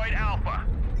destroyed Alpha.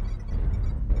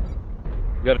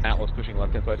 We got an Atlas pushing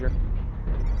left hand side here.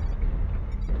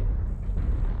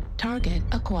 Target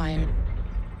acquired.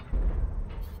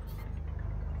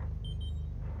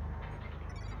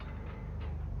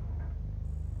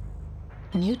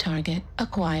 New target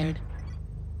acquired.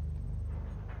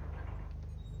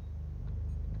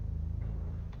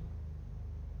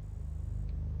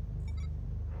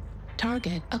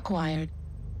 Target acquired.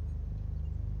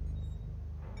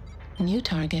 New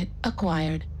target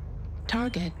acquired.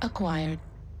 Target acquired.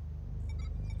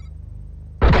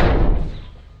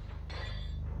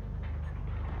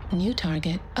 New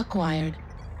target acquired.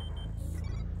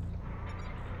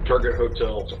 Target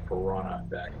hotel's a piranha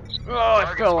back. Oh,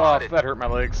 I fell off. That hurt my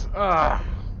legs. Ah,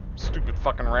 stupid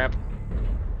fucking ramp.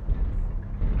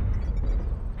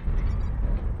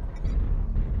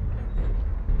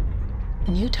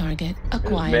 New target There's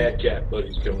acquired. Mad Cat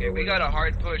buddies coming Okay, over. we got a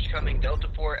hard push coming. Delta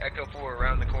 4, Echo 4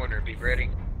 around the corner. Be ready.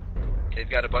 They've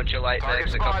got a bunch of light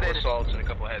mechs, a couple of assaults, and a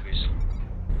couple of heavies.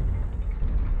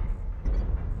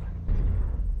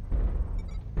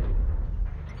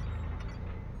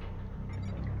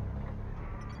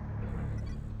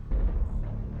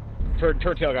 Turn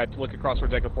tail guy to look across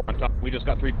towards Echo 4 on top. We just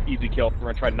got 3 easy kills. We're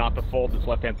gonna try not to fold this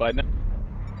left hand side now.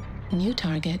 New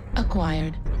target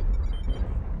acquired.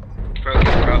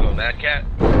 Focus Bravo, Mad Cat.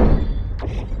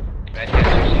 Mad Cat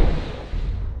 2C.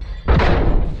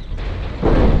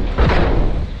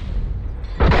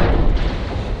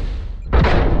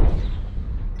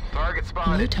 Target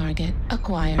spotted. New target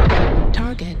acquired.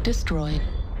 Target destroyed.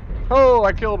 Oh,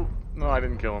 I killed him. No, I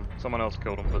didn't kill him. Someone else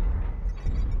killed him, but...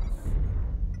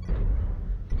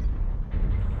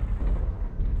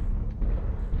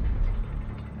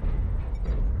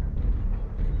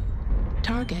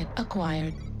 Target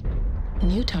acquired.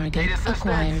 New target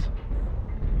acquired.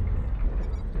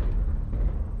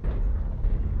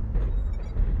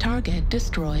 Target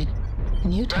destroyed.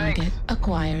 New target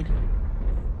acquired.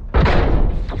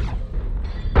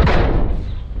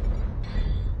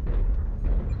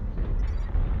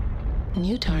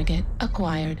 New target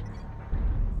acquired.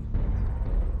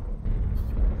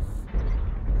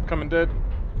 Coming dead.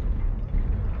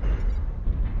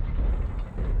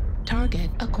 Target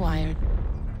acquired.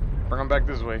 Bring him back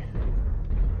this way.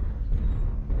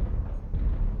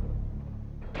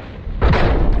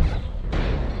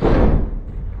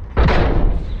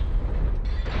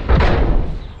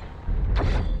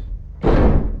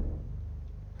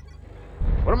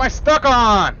 What am I stuck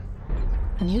on?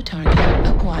 New target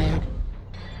acquired.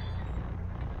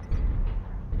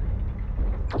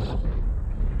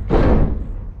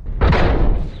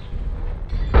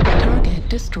 Target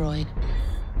destroyed.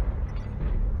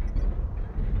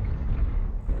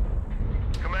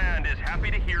 Command is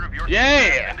happy to hear of your Yeah!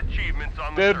 success and achievements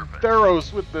on the Dead surface.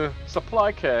 Theros with the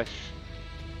supply cache.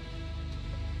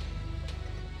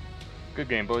 Good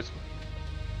game, boys.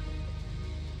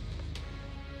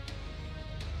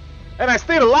 And I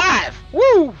stayed alive!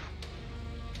 Woo!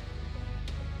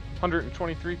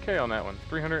 123k on that one.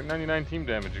 399 team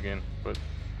damage again, but...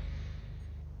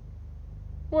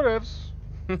 whatevs.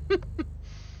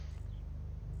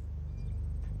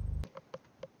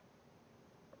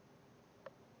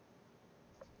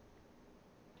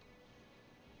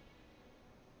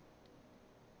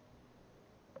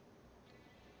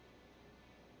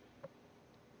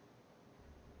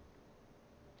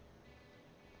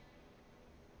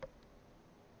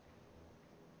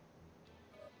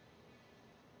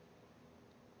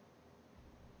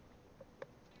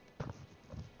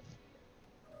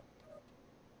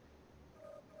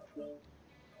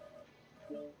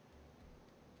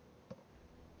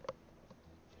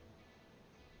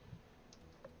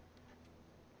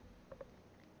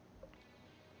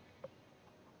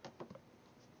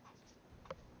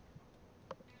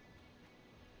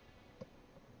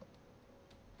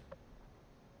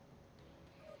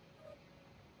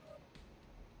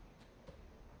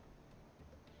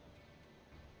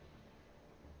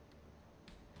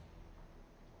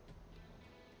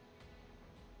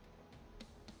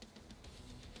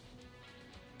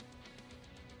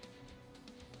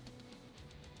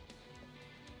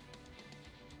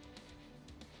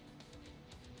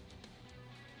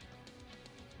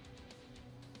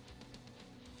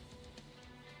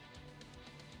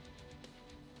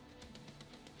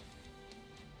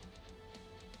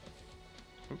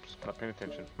 Oops, not paying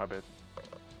attention. My bad.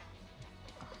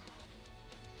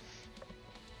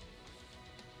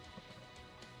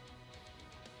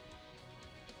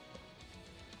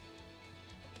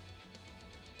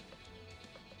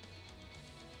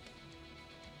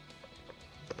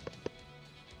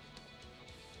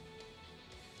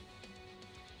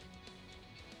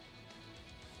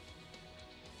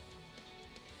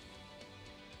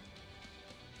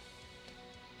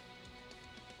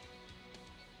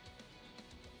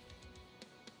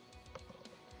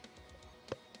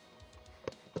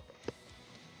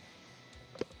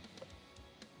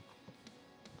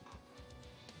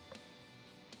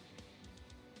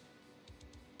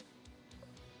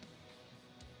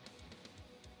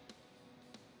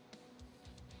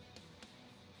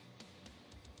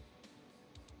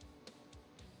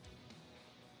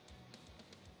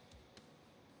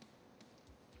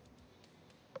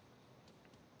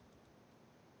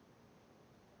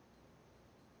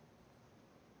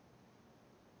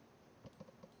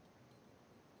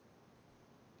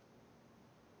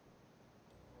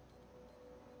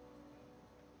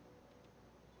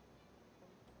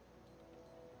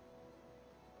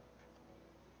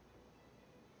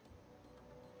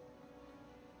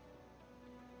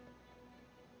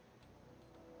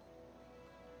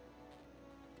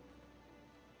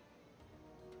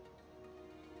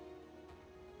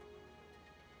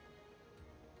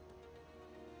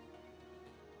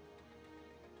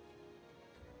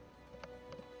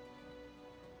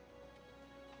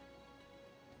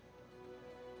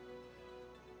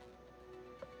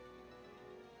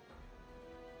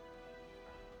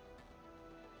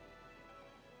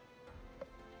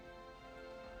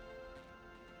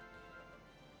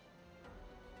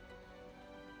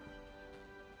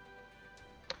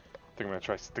 I think I'm gonna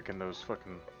try sticking those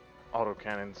fucking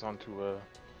autocannons onto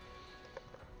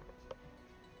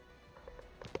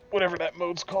whatever that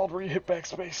mode's called where you hit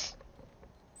backspace.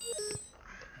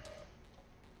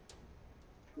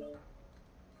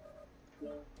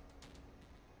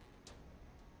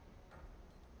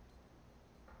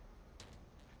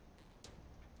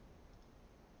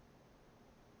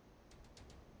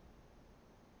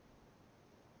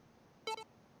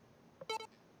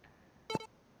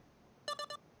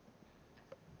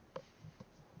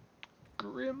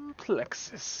 Grim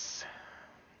Plexus.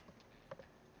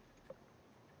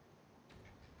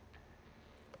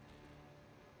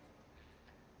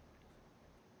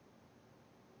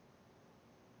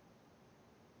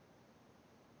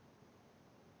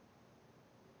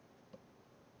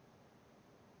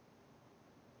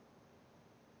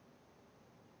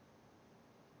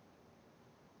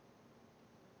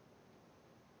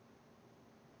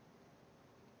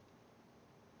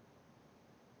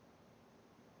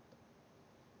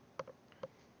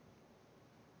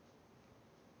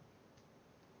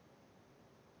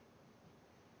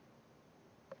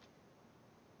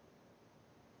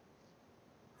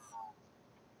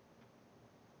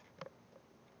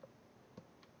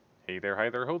 Hey there, hi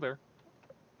there, ho there.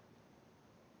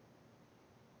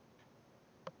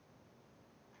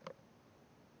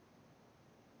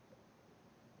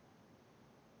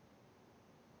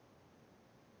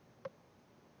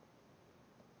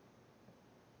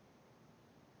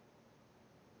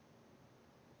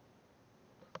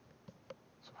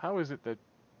 So how is it that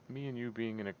me and you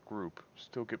being in a group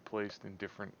still get placed in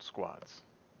different squads?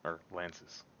 Or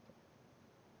lances?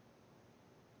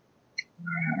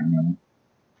 I don't know.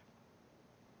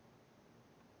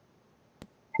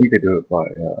 You could do it by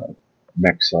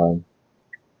mech side.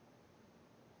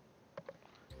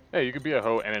 Hey, you could be a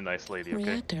hoe and a nice lady, okay?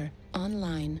 Reactor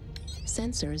online.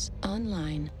 Sensors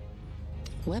online.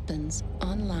 Weapons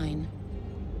online.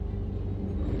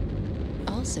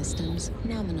 All systems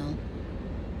nominal.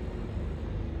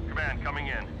 Command coming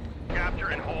in. Capture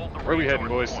and hold the Where we heading,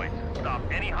 resource boys? point. Stop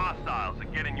any hostiles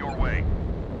that get in your way.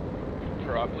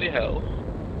 Probably hell.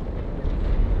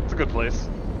 It's a good place.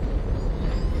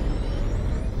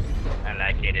 I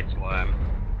like it, it's warm.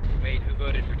 Wait, who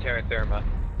voted for terra firma?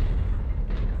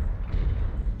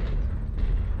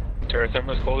 Terra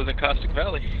firma is colder than Caustic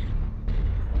Valley.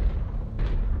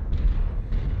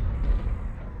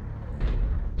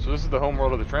 So this is the home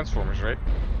world of the Transformers, right?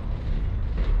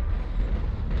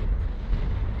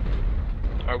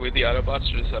 Are we the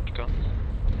Autobots or Decepticons?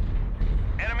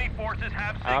 Enemy forces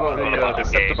have I'm signaled. the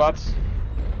Deceptibots.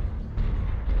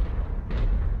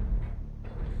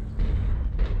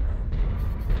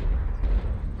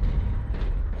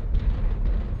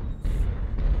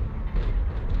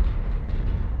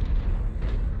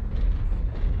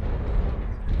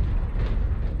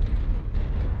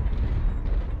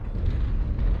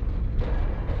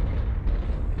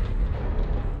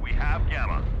 have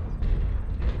Gamma.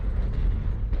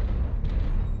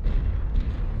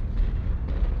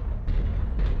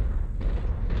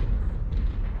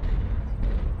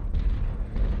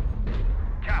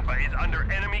 Kappa is under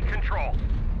enemy control.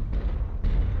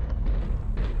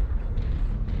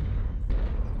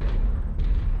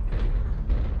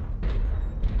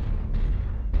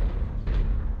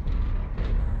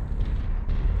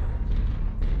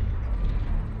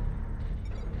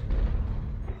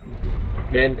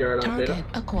 Vanguard on Target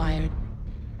acquired.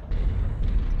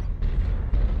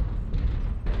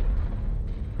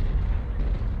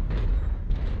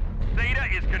 Theta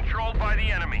is controlled by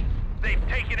the enemy. They've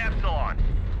taken Epsilon.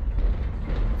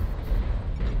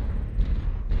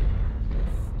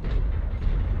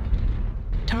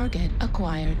 Target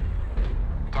acquired.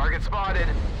 Target spotted.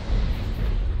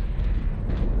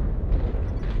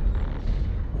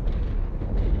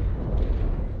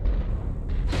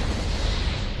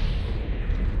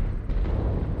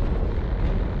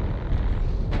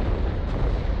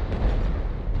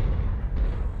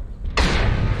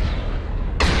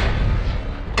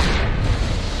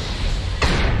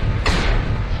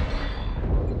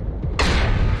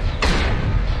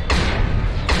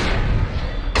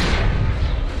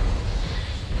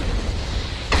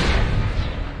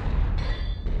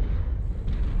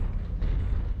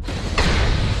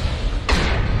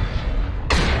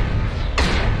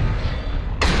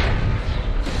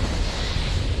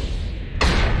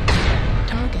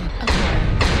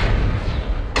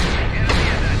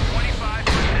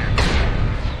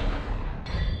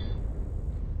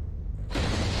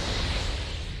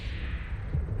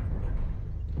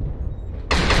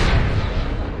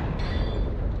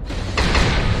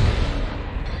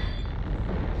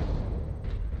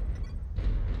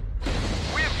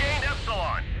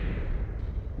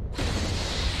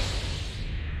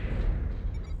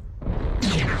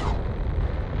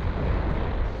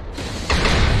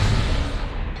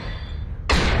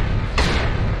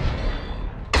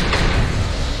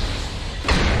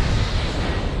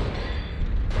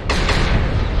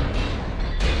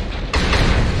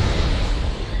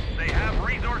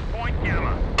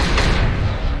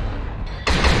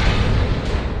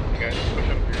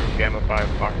 Gamma 5,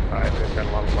 Fox 5, they've got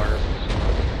a lot of alarms.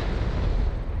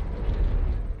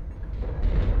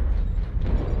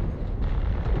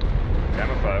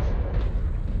 Gamma 5.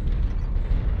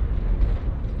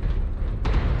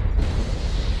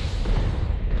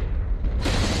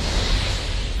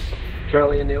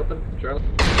 Charlie in the open. Charlie.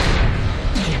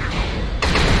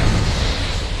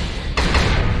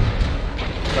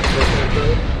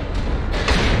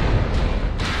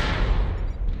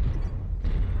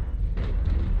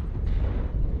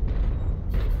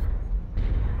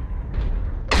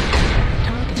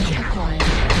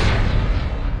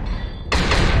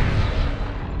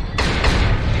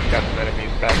 Got some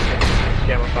enemies back in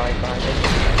Gamma 5 behind us.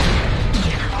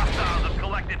 Hostiles have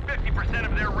collected 50%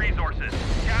 of their resources.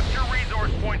 Capture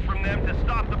resource points from them to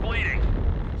stop the bleeding.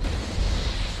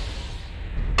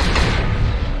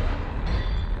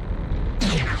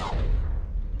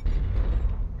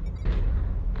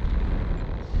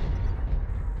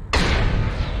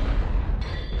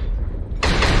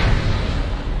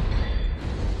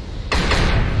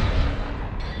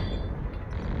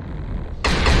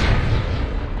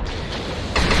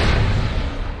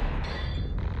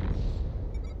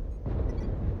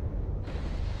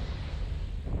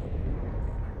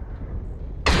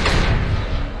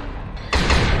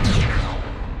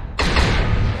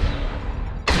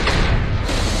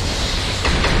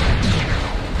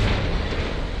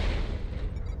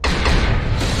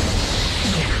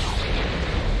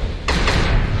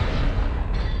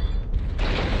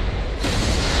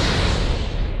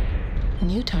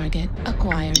 New target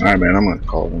acquired. Alright, man, I'm gonna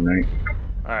call it a night.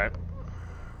 Alright.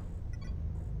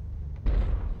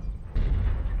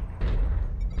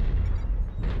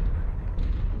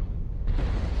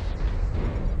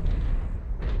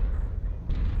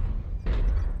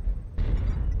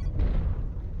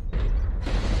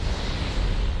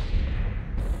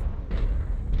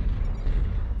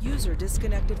 User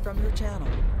disconnected from your channel.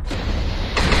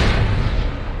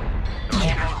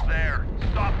 Almost there.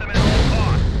 Stop them at all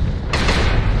costs.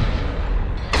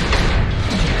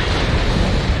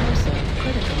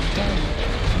 Critical damage.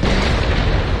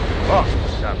 Oh,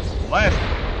 got blasted.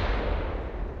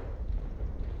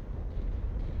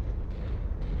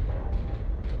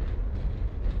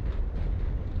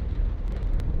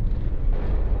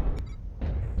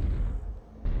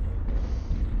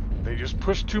 They just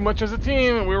pushed too much as a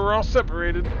team and we were all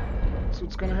separated. That's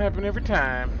what's gonna happen every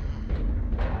time.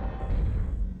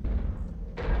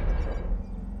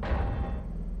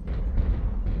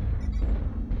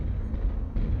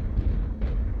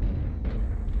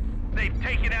 They've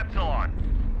taken Epsilon.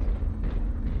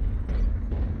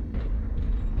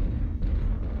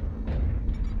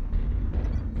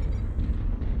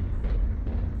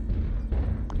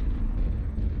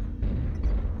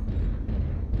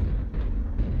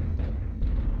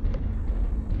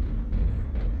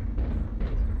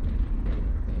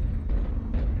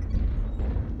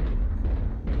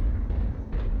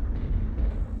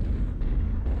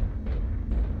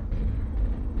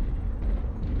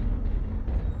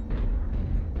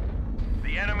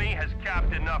 The enemy has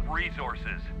capped enough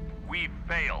resources. We've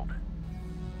failed.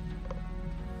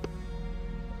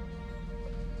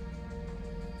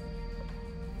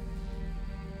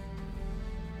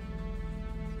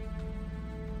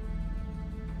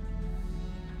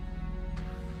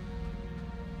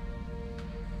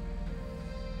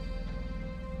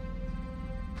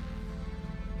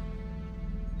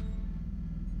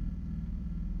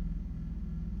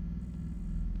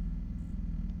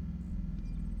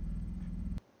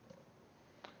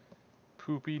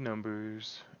 Poopy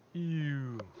numbers.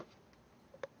 Ew.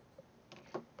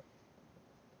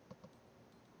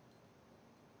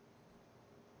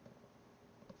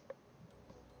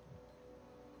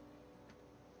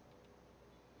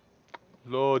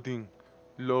 Loading.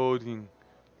 Loading.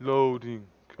 Loading.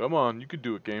 Come on, you could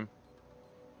do it, game.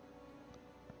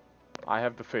 I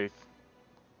have the faith.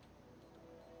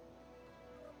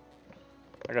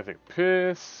 I gotta take a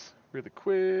piss really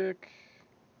quick.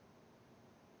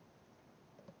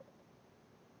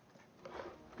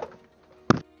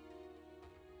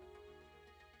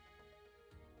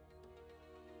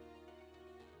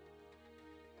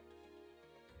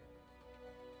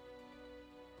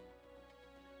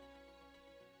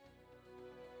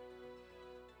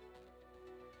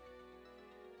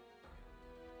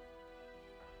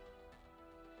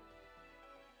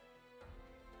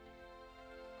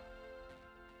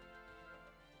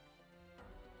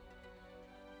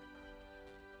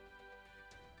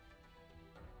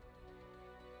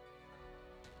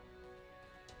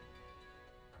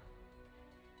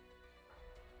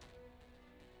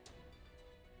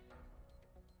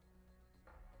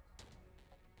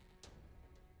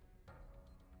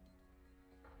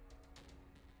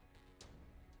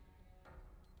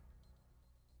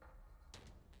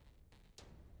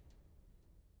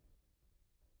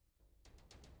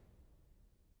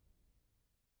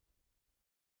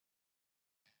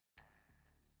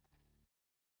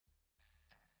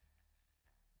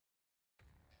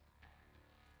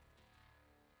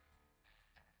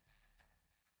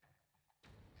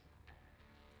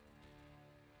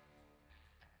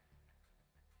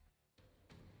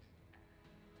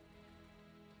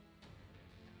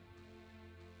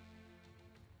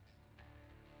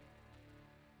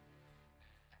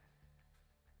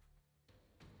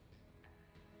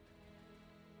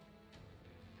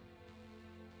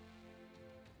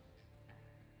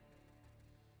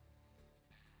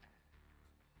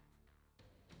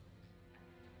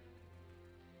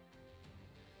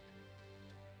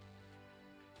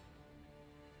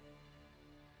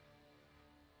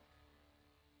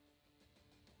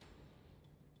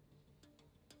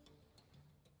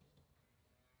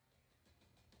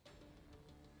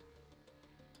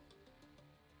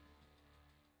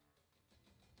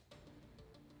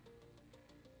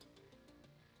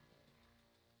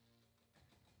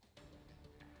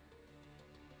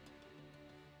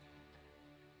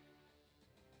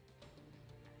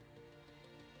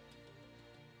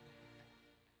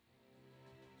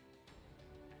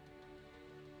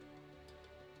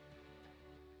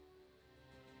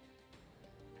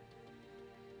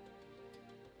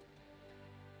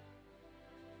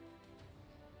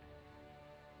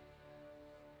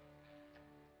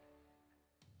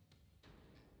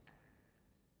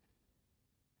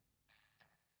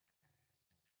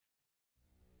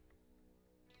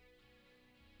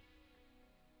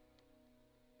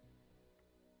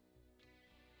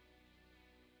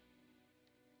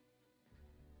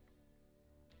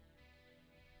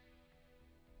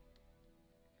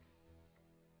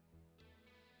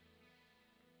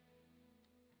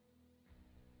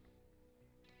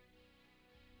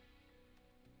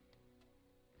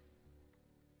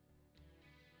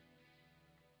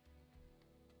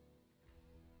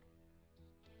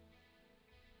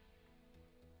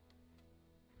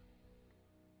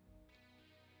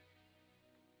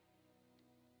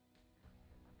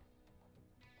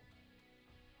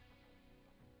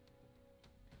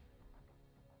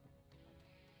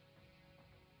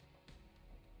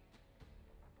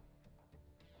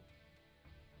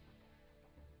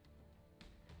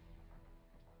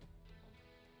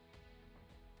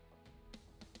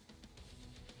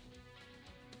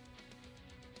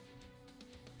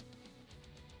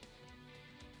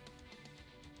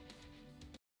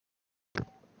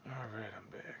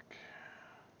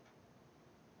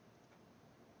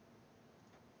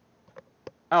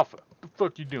 Alpha, the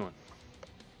fuck you doing?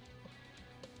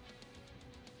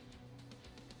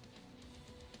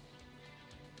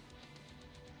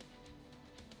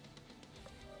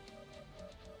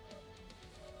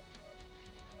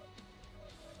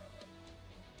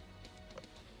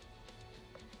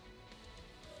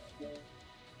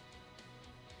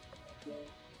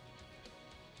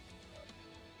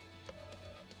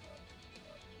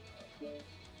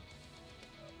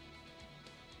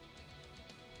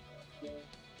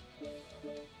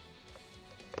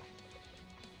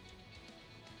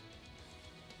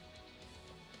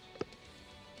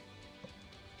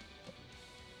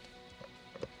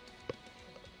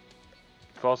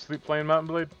 Fall asleep playing Mountain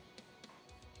Blade?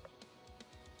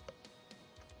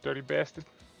 Dirty bastard.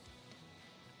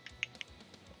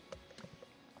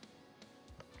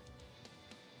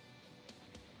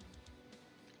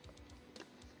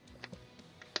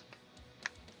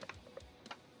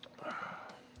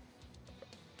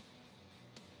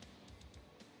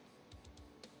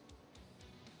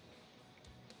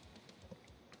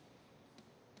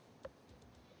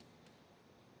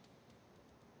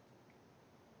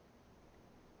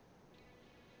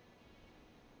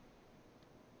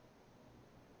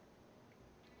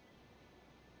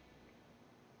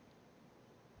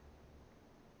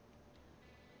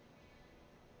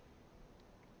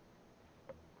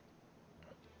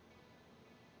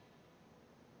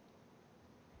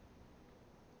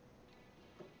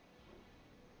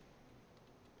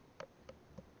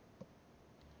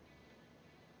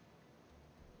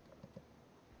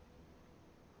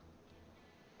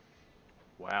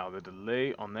 Wow, the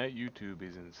delay on that YouTube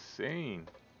is insane.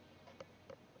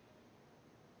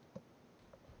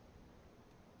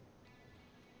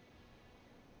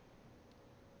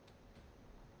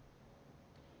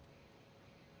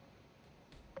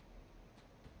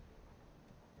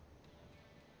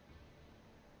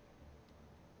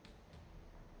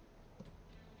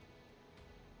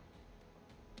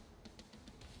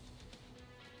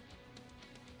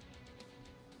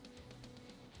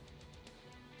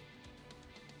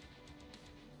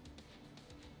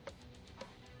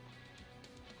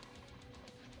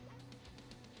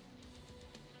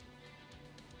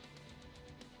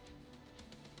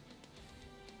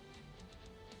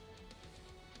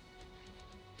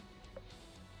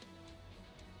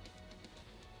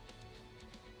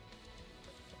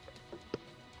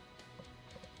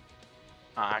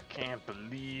 I can't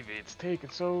believe it's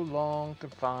taken so long to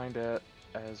find it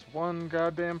as one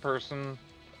goddamn person.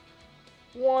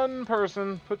 One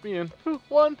person put me in. Whew,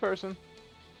 one person.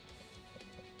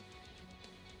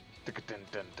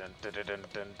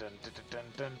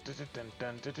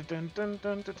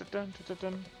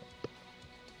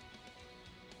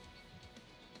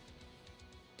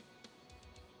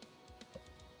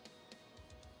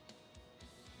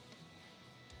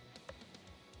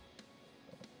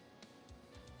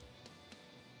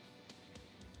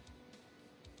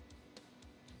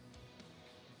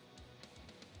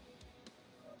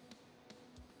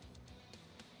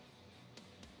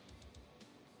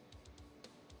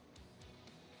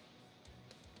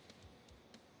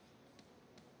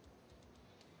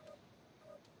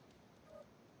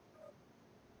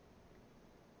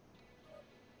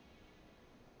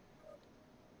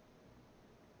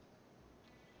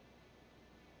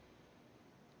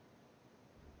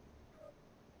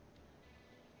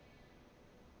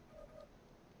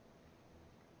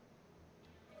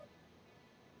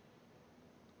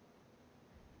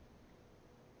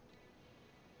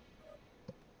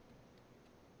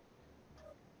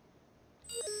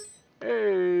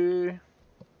 Hey.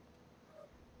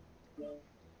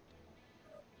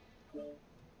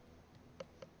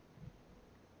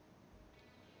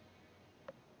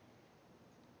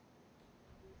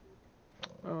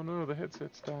 Oh no, the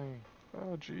headset's dying.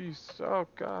 Oh jeez. Oh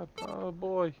god. Oh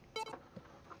boy.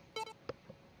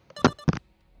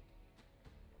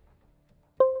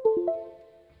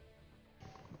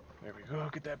 There we go.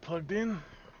 Get that plugged in.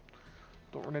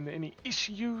 Don't run into any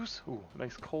issues. Ooh,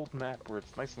 nice cold map where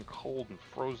it's nice and cold and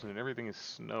frozen and everything is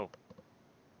snow.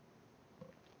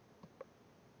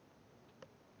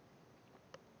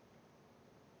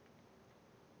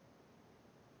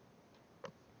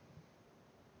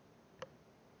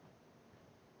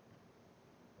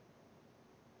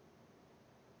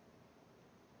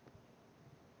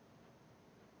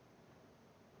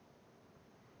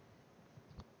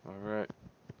 Alright,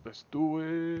 let's do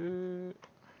it.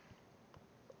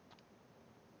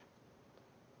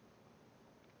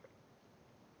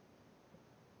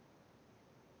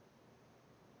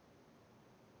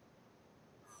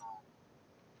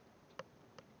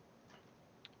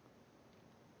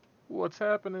 What's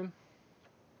happening?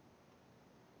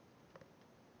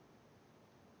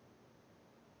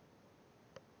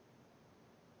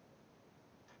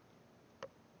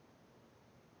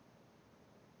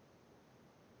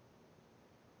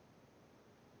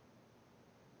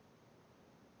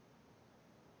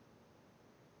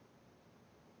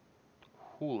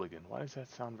 hooligan. Why does that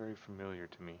sound very familiar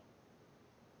to me?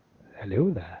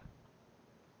 Hello there.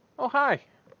 Oh, hi.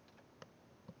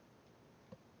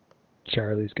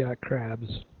 Charlie's got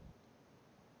crabs.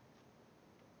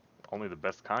 Only the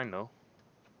best kind, though.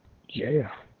 Yeah.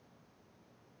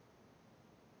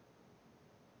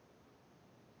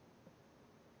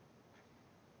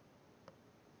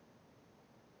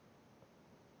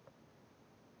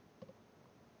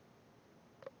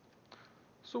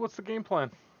 So what's the game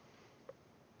plan?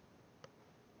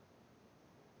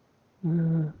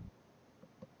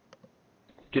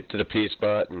 Get to the P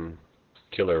spot and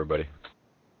kill everybody.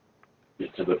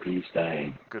 Get to the P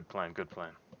stain. Good plan, good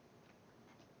plan.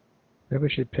 Maybe we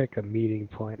should pick a meeting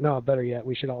point. No, better yet,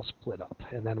 we should all split up,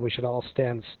 and then we should all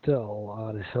stand still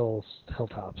on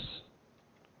hilltops.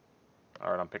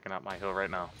 Alright, I'm picking out my hill right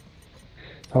now.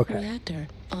 Okay. Reactor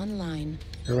online.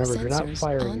 Remember, you're not Sensors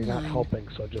firing, online. you're not helping,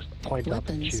 so just point up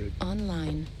and Weapons shoot.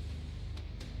 online.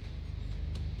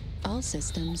 All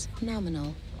systems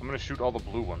nominal. I'm gonna shoot all the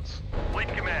blue ones. Fleet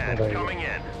command Oh, there you coming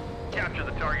in. Capture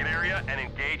the target area and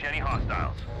engage any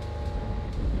hostiles.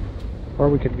 Or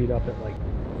we could meet up at, like,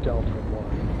 Delta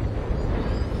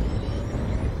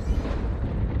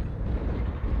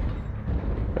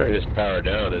 1. Or just power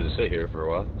down and sit here for a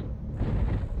while.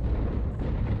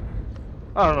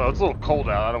 I don't know, it's a little cold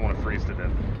out. I don't want to freeze to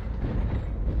death.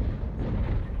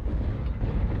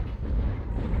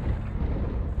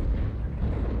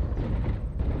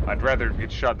 I'd rather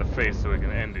get shot in the face so we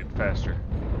can end it faster.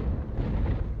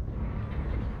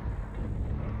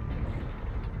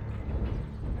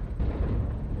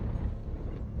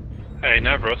 Hey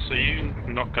Navros, are you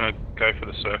not going to go for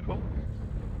the circle?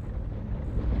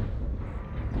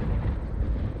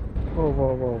 Whoa,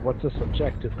 whoa, whoa, what's this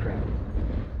objective crap?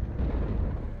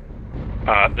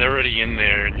 They're already in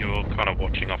there and you're kind of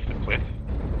watching off the cliff.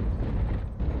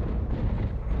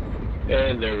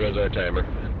 And there goes our timer.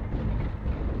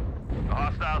 The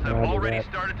hostiles have already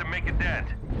started to make a dent.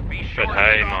 Be sure But to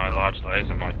hey, stop my them. large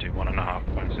laser might do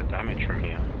 1.5 points of damage from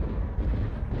here.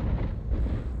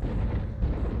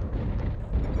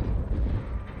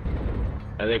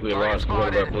 I think we lost one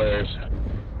of our players.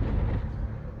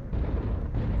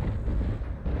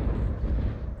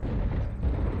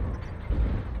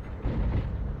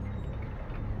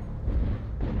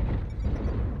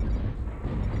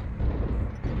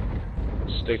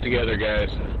 Stick together, guys.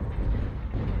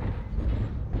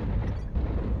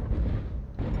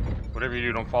 Whatever you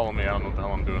do, don't follow me. I don't know what the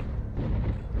hell I'm doing.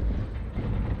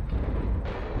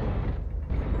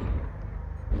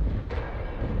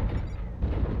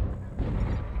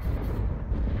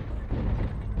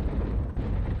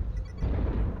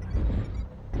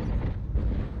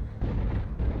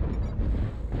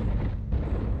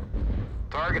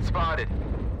 Target spotted.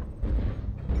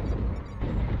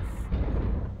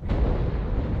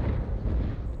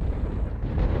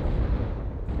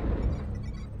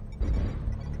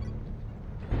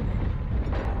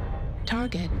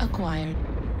 Target acquired.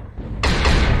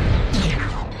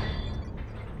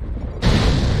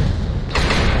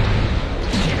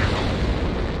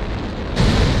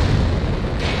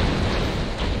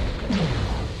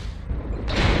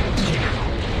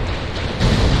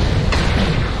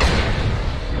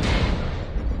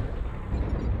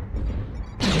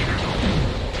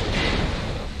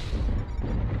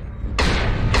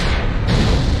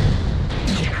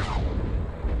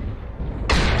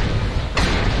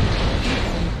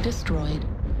 Destroyed.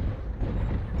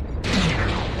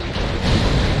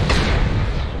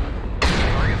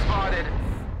 Target spotted.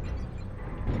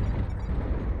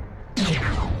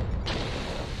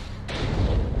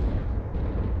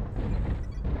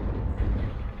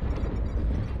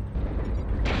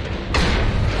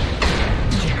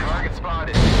 Target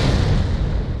spotted.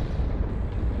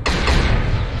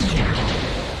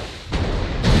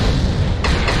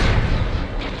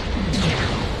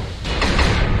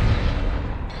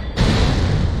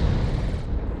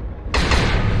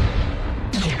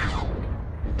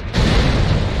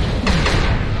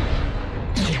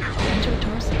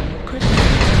 Intertorso critical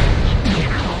damage.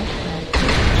 High flag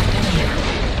damage.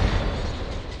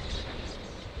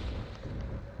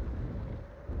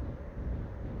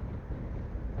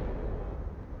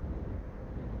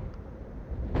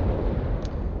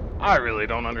 I really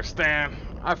don't understand.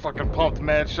 I fucking pumped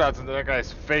mad shots into that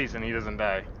guy's face and he doesn't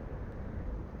die.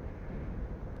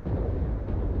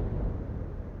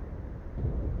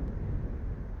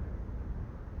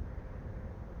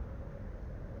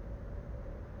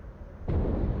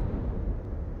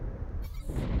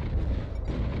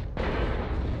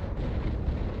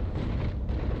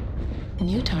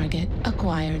 New target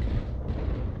acquired.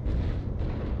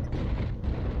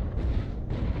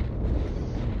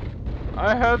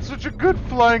 I had such a good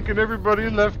flank and everybody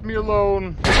left me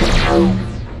alone.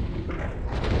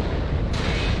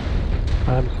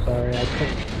 I'm sorry, I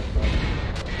couldn't.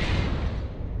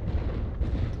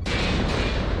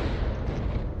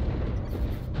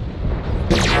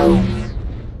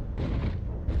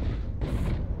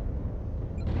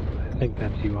 I think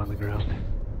that's you on the ground.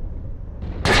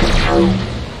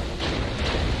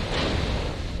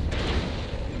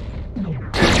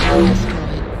 Destroyed.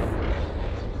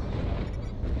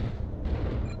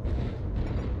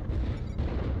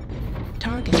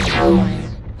 Target acquired.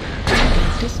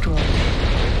 Target destroyed.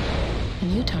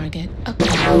 New target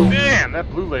acquired. Man, that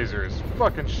blue laser is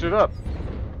fucking shit up.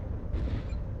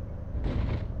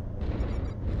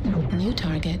 New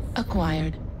target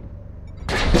acquired.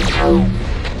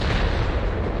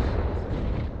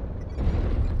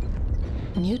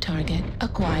 New target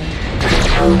acquired.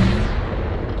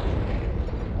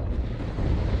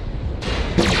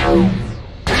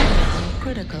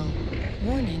 Critical.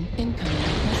 Warning, incoming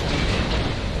missile.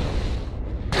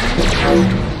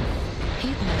 Destroyed.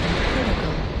 Heat level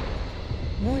critical.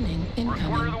 Warning,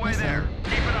 incoming missile.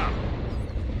 Keep it up.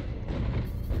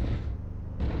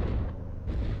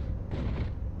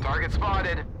 Target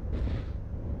spotted.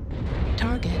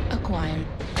 Target acquired.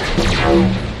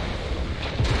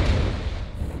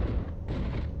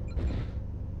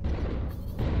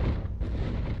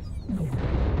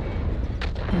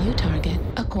 New target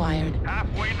acquired.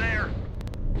 Halfway there.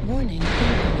 Warning,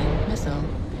 incoming missile.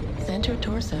 Center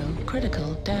torso,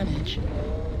 critical damage.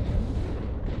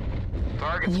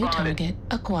 Target New spotted. target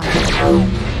acquired.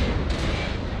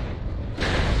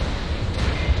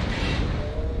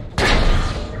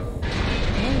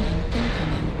 Warning,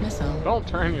 incoming missile. Don't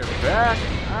turn your back.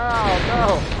 Oh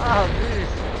no. Oh jeez.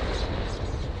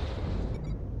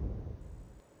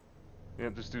 Yeah,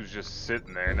 this dude's just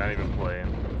sitting there, not even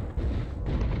playing.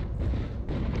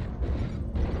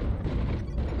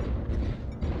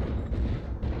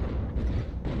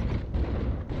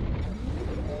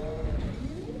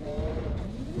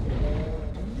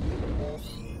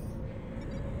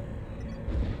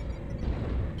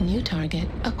 New target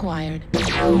acquired.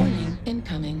 Warning,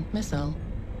 incoming missile.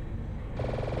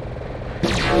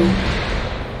 Warning,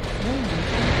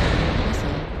 incoming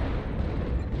missile.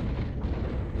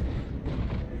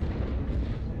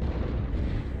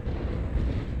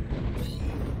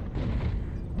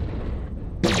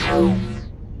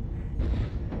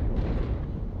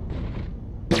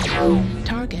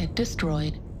 Target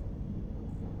destroyed.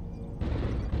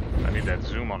 I need that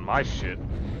zoom on my shit.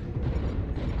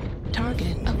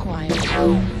 Target acquired.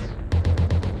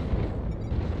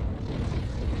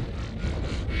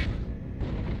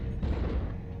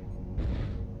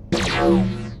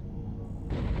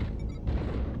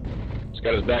 He's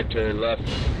got his back turned left.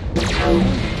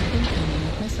 Incoming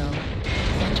missile.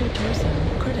 Center torso,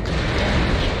 critical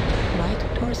damage. Right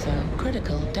torso,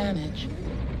 critical damage.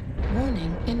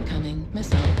 Warning, incoming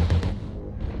missile.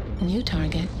 New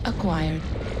target acquired.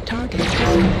 Target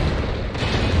destroyed.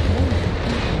 Warning,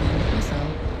 incoming missile.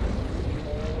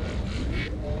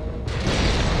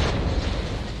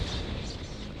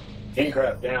 King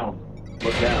crab down.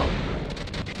 Look down.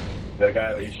 That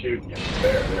guy that he's shooting you.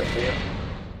 There, see him?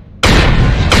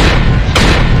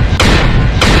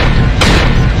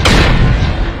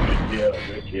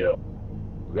 Good kill.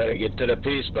 We gotta get to the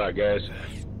P spot, guys.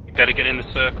 You gotta get in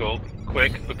the circle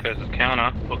quick because it's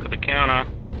counter. Look at the counter.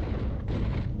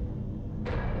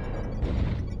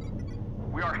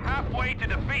 We are halfway to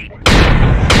defeat.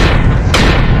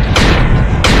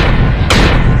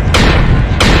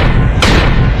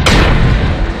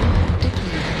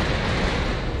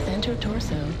 Center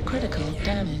torso, critical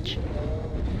damage.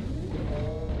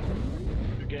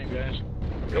 Good game, guys.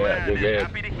 Yeah, good game.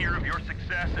 Happy to hear of your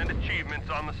success and achievements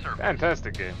on the surface.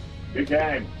 Fantastic game. Good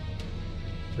game.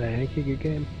 Thank you, good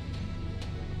game.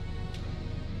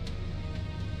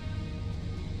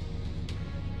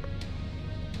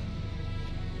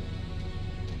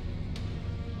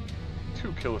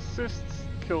 Two kill assists,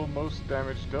 kill most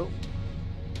damage dealt.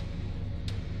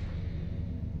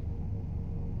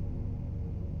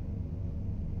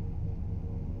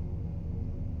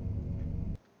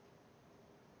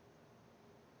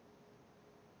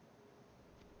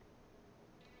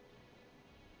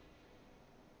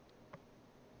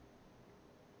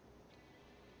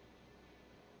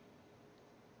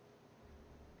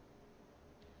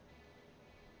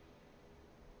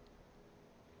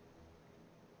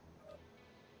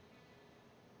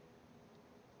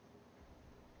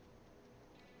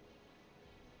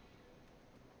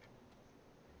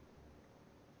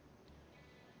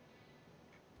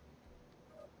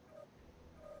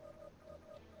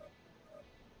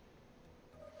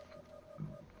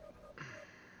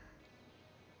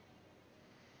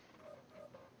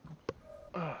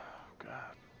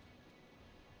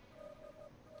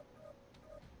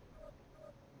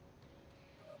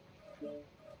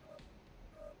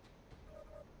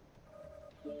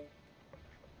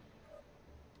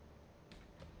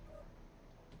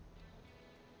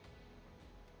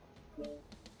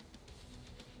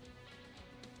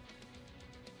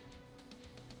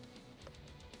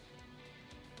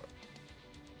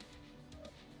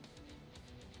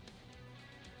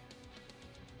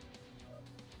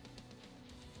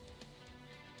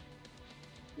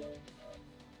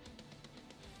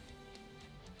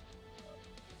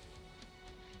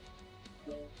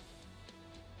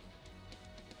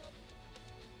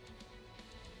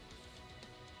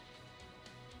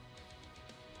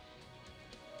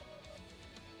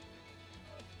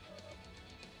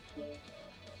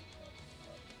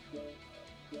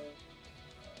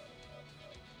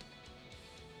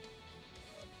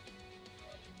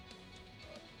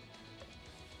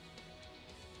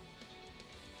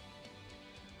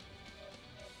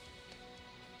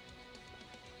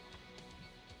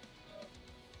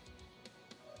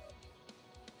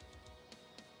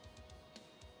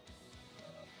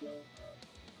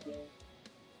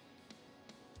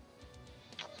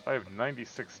 I have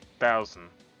 96,000.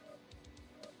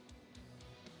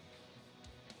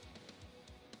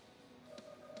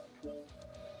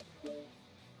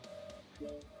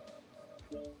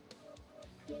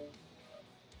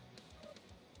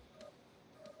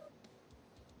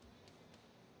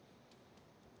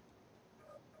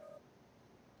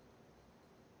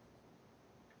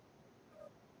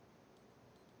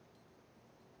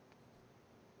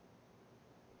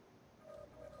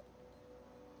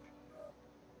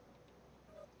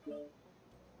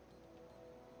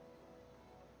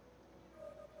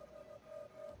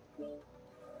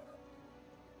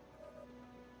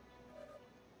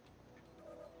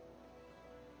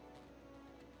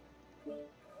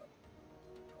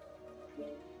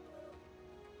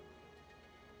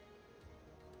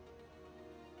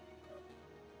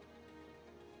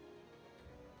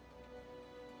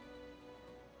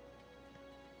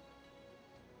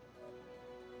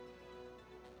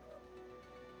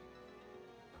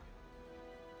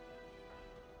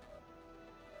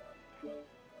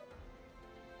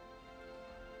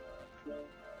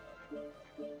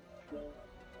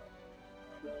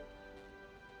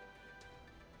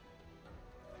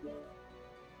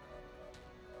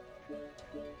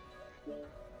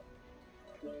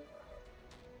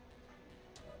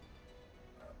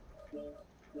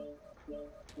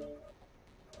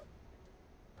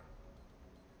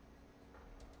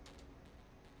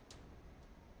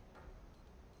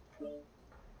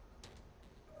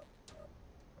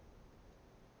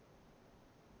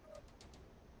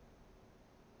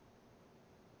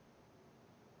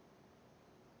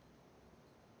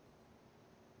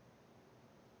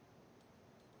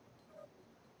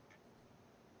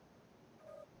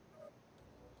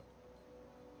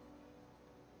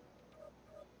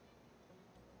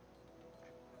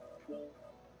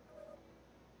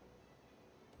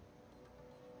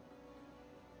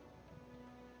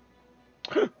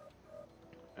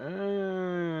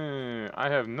 I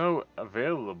have no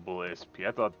available SP.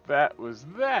 I thought that was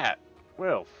that.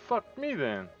 Well, fuck me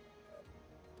then.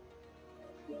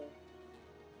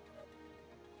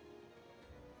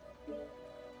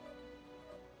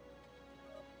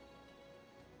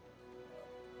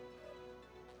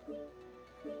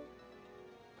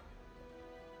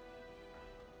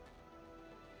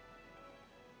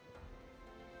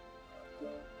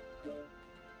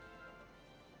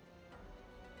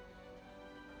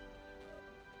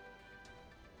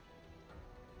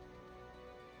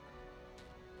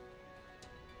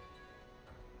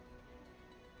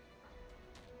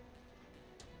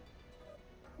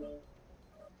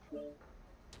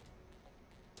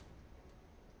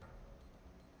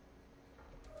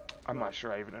 I'm not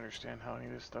sure I even understand how any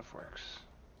of this stuff works.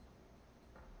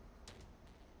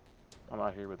 I'm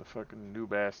out here with a fucking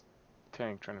noob-ass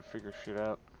tank trying to figure shit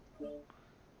out.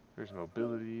 There's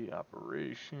mobility,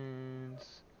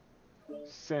 operations,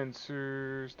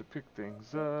 sensors to pick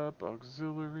things up,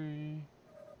 auxiliary.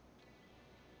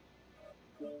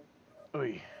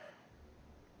 Oy.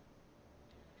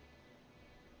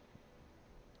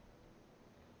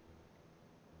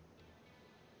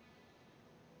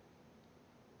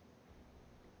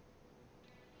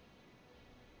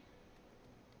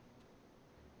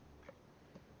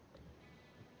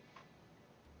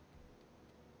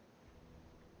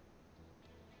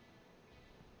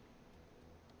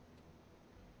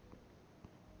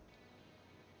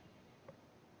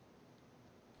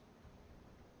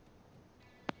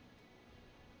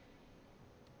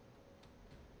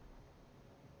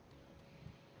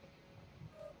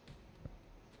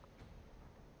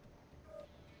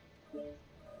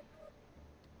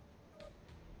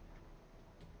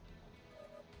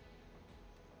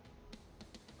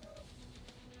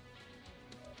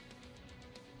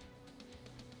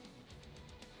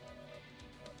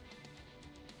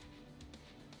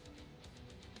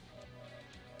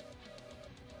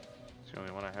 It's the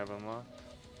only one I have unlocked.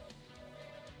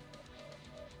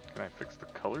 Can I fix the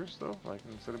colors though? Like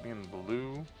instead of being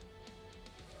blue.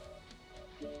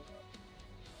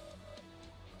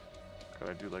 Could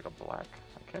I do like a black?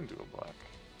 I can do a black.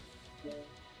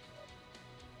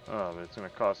 Oh, but it's gonna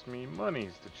cost me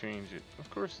monies to change it. Of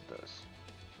course it does.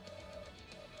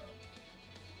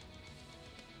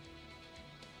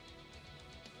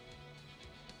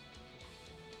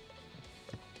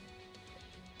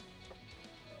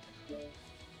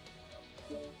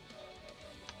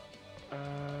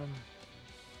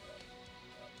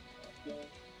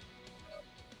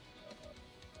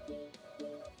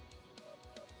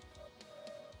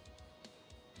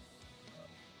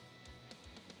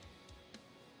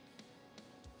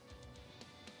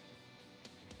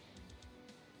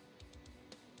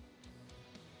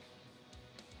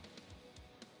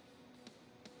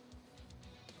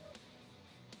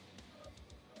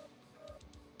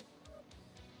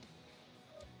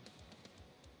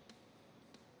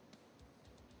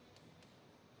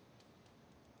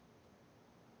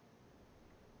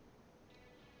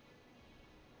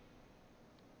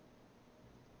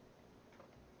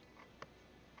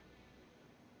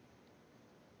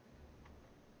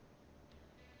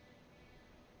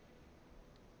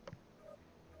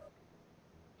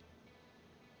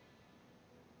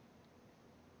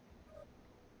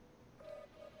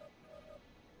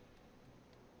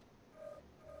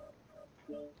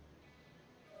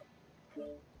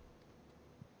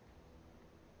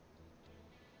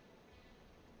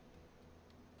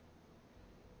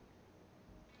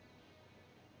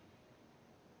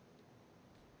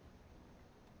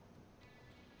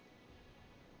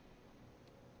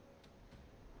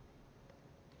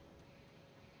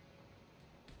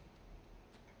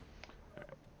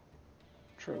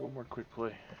 Try one more quick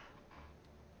play.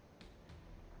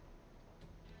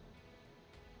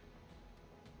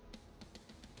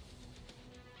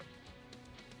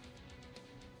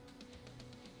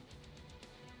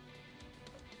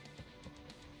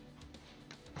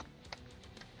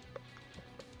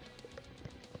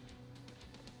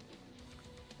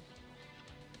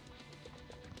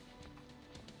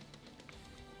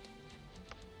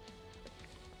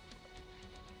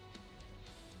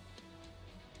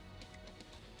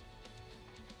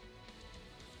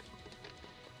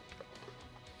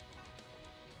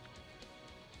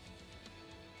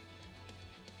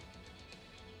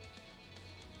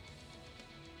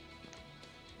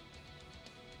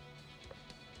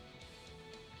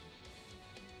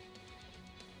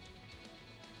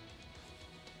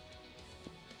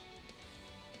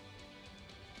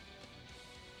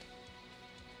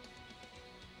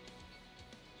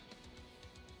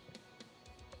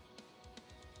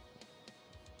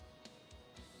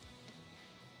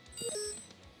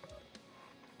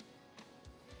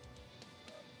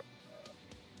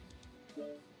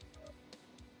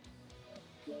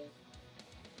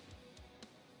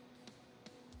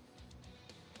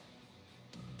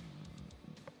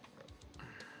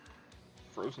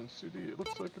 Frozen City, it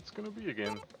looks like it's gonna be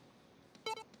again.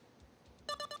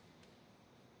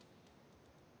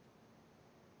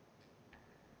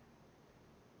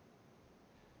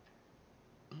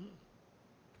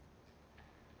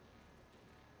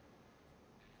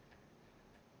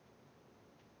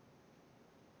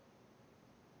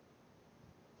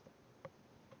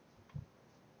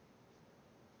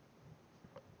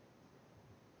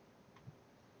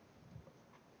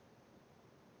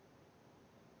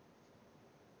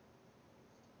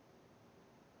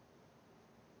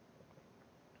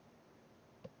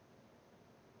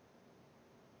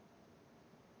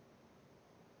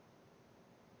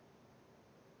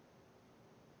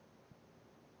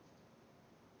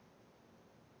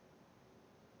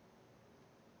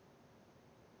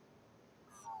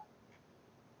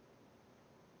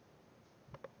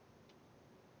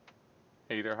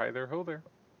 Hey there, hi there, ho there.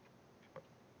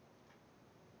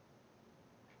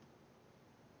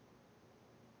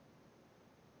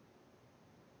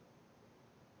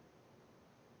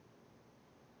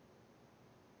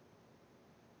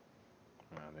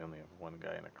 They only have one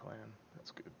guy in a clan.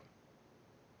 That's good.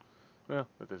 Well,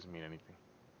 that doesn't mean anything.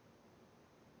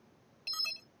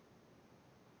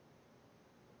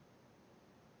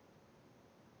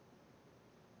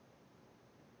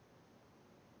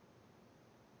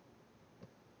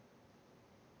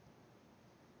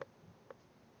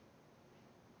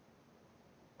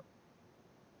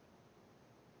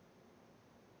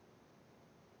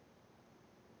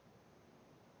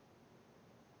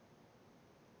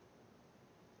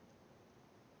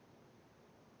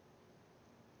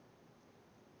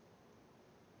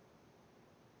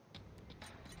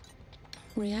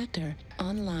 Reactor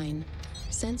online.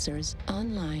 Sensors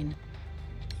online.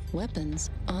 Weapons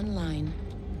online.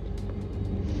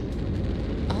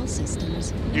 All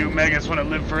systems. You maggots want to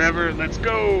live forever? Let's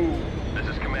go! This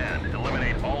is Command.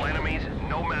 Eliminate all enemies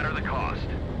no matter the cost.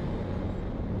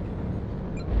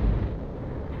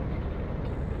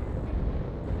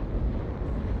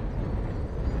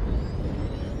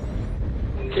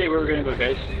 Okay, where we're gonna go,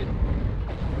 guys?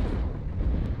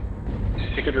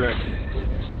 Pick a direction.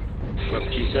 Go up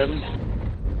G7.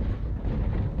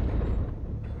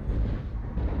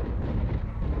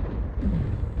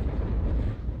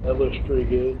 That looks pretty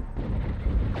good.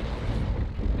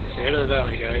 Head of the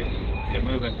valley, guys. Get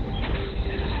moving.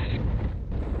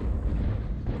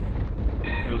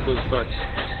 Move those butts.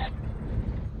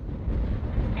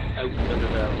 Out of the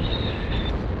valley.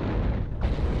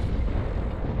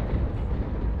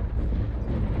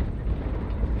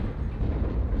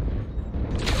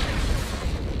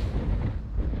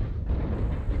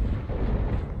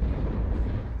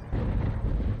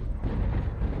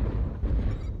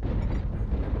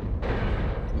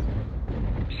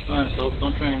 Come on, folks,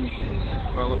 don't try and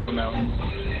crawl up the mountain.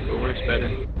 Go where it's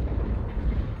better.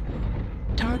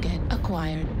 Target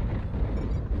acquired.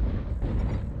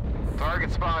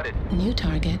 Target spotted. New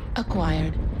target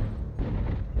acquired.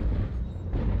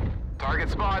 Target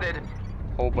spotted.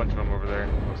 Whole bunch of them over there.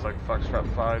 Looks like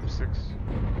Foxtrot 5, 6.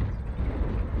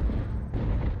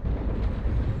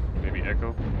 Maybe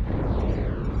Echo.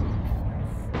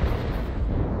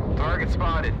 Target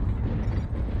spotted.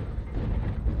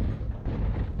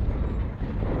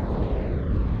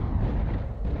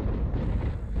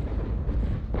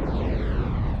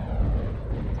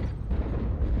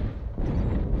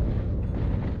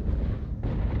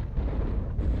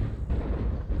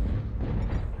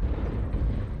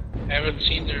 I haven't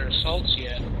seen their assaults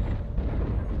yet.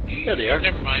 Yeah, they are.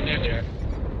 Never mind, they're there.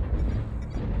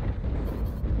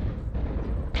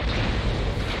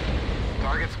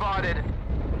 Target spotted.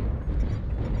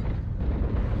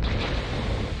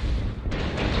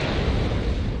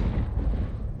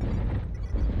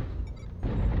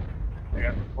 I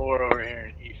got 4 over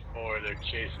here in E4, they're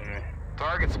chasing me.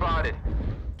 Target spotted.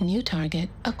 New target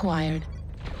acquired.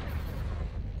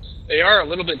 They are a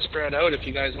little bit spread out if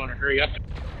you guys want to hurry up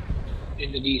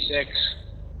into D6.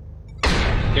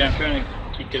 Yeah, I'm trying to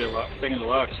keep it a lock, thing in the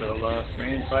lock, so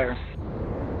rain and fire.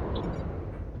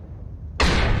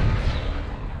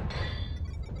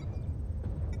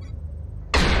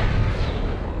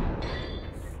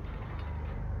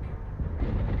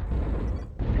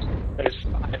 There's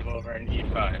 5 over in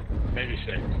E5, maybe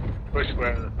 6. Push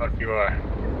wherever the fuck you are.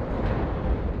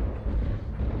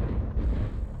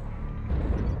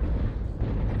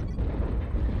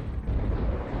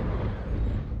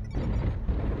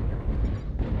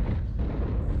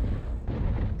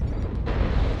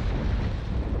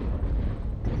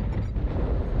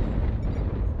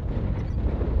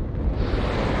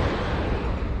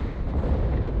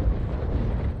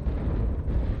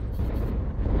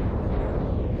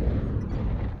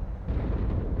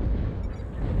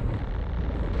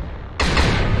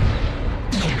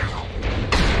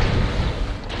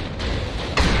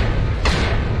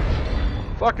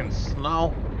 Fucking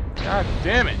snow. God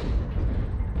damn it.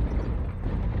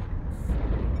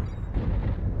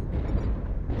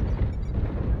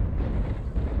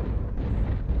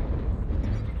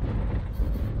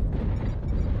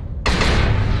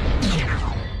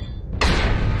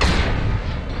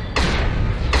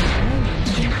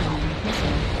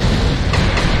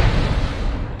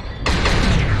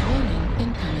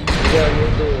 Yeah,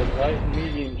 we'll do light and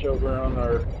mediums over on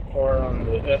our, or on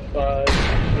the F5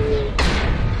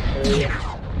 area.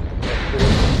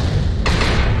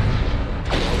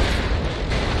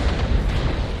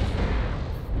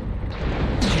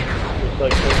 Looks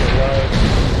like there's a light.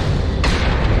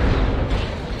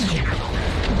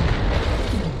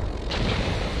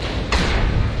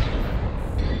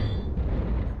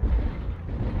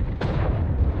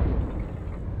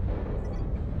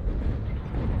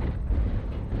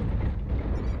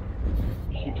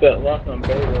 Keep that lock on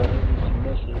Beta and some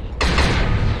misses.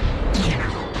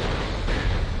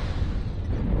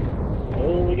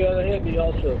 Oh, we got a heavy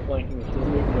also flanking us. We're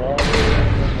moving all the way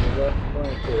around on the left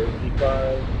flank there. D5,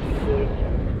 D6.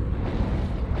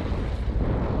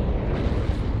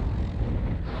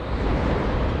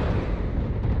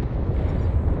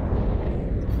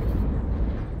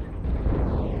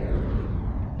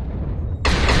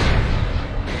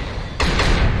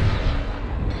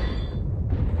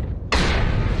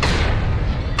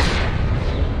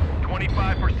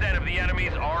 Of the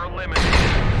enemies are eliminated.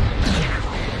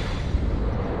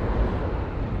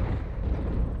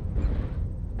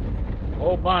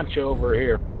 Whole bunch over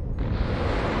here.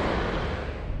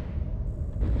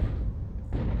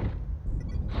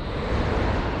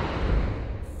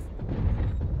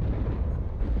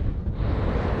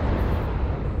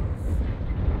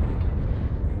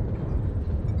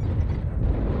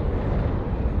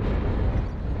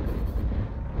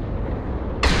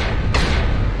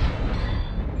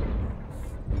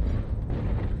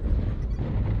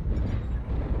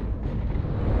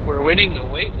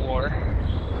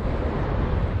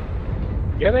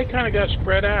 Yeah, they kind of got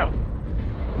spread out.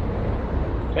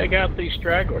 Take out these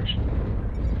stragglers.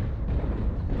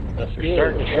 That's They're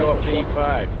starting to show up to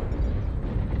E5.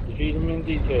 Defeat them in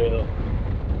detail.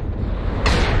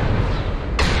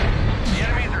 The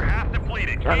enemies are half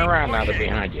depleted. Turn Keep around now, they're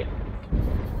pushing. behind you.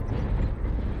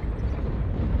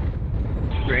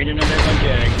 Straight into that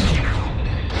Jag.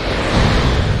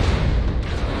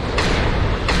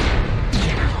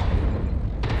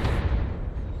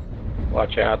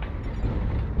 Watch out.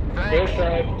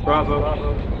 Airstrike. Bravo. Run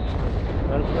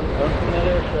from that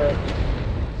airstrike.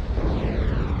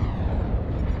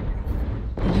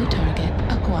 New target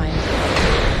acquired.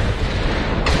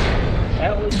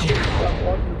 Atlas, stop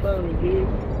walking in front of me, dude.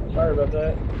 Sorry about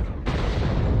that.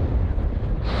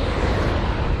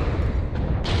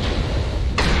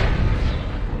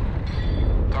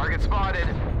 Target spotted.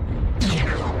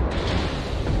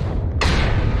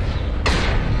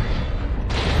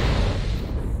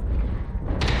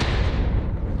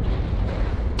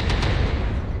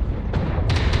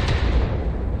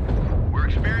 We're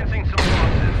experiencing some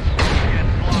losses. Don't get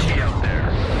sloppy out there.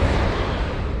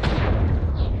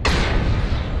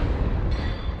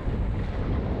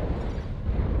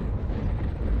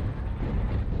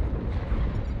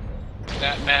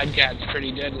 That Mad Cat's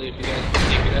pretty deadly if you guys can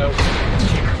take it out.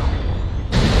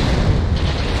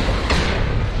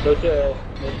 Hotel.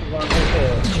 This is on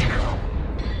hotel.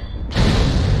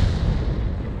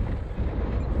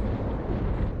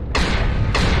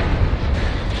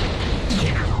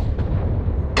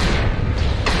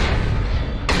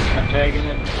 I'm tagging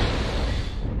it.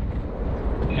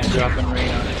 And dropping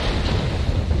rain on it.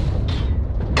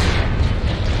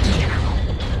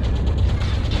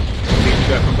 Being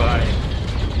struck from behind.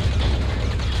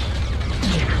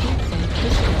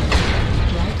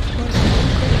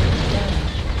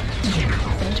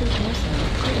 Center torso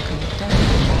critical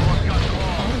damage.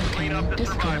 Auto cannon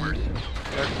destroyed.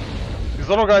 These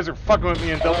little guys are fucking with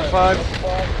me in Delta 5.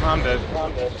 I'm dead.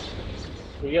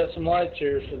 We got some lights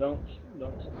here, so don't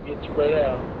get spread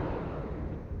out.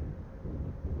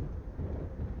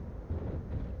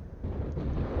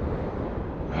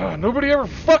 Nobody ever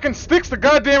fucking sticks the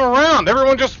goddamn around.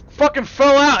 Everyone just fucking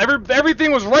fell out.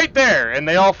 Everything was right there, and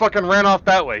they all fucking ran off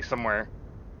that way somewhere.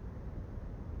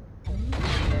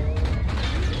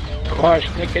 Gosh,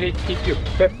 Nickety, keep your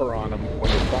pepper on them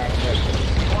when you're firing this.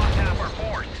 Lost half our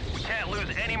force. We can't lose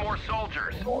any more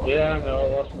soldiers. Yeah, I know. I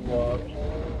lost my blocks.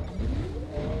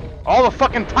 All the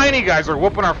fucking tiny guys are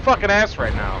whooping our fucking ass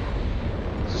right now.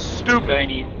 This is stupid.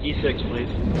 Tiny D6, please.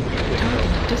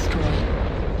 Target destroyed.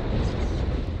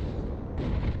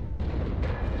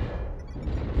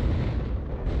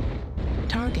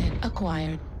 Target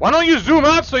acquired. Why don't you zoom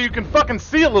out so you can fucking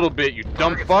see a little bit, you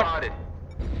dumb fuck? Spotted.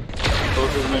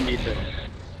 Both of them in D6.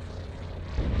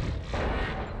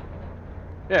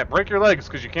 Yeah, break your legs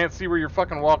because you can't see where you're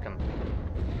fucking walking.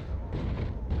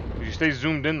 You stay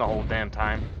zoomed in the whole damn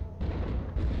time.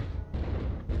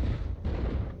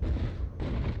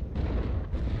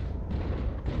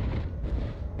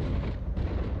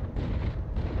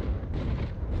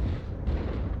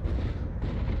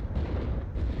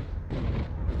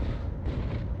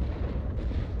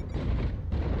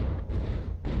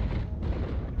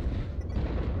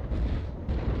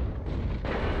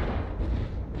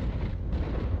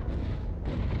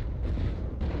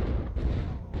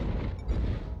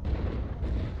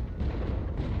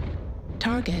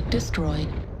 Target destroyed.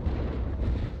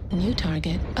 New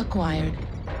target acquired.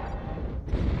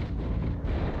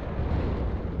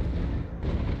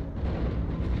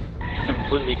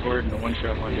 Completely cored in a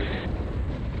one-shot wonder.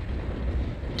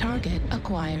 Target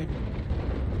acquired.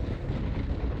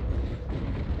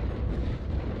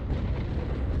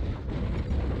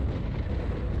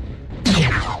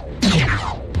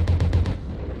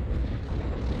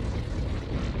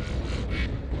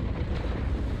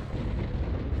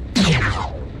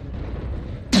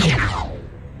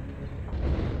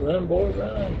 Run, boy,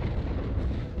 run.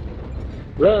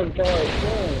 Run, Forrest,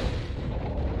 run.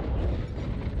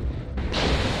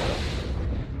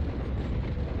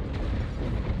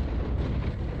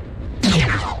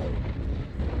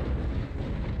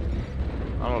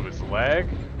 I don't know if it's lag.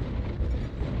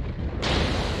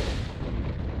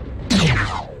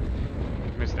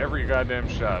 Missed every goddamn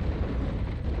shot.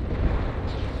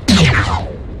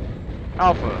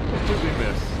 Alpha, completely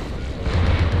missed.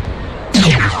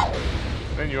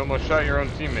 Then you almost shot your own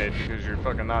teammate because you're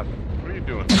fucking not. What are you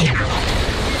doing?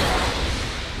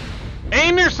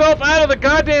 Aim yourself out of the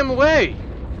goddamn way!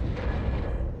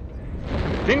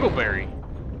 Dingleberry.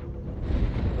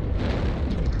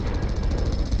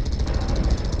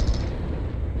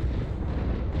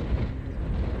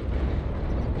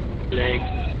 Leg.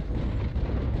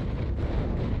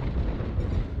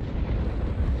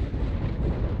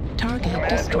 Target Command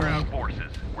to destroyed. ground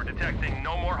forces. We're detecting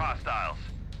no more hostiles.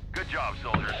 Good job,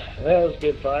 soldiers. That was a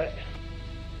good fight.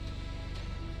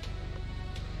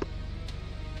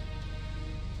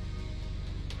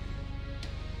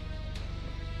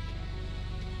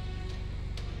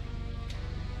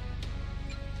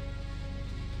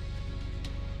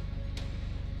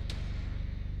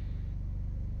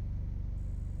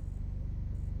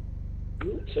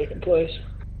 Ooh, second place.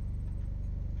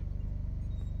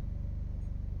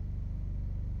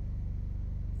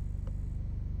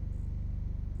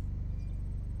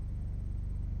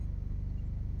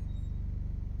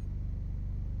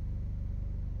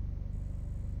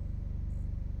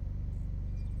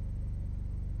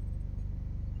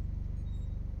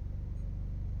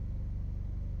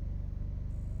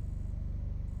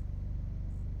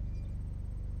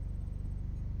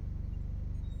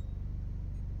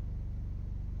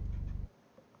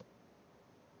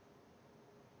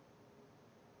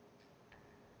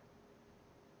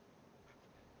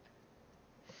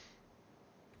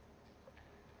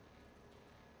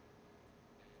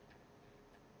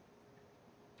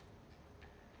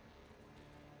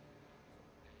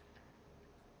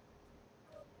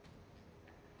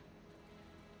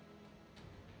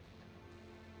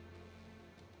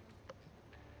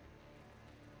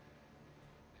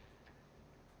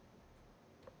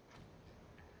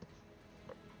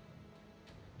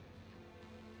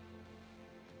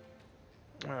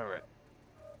 Alright.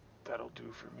 That'll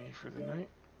do for me for the night.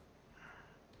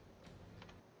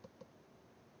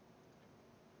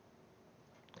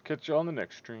 Catch you on the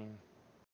next stream.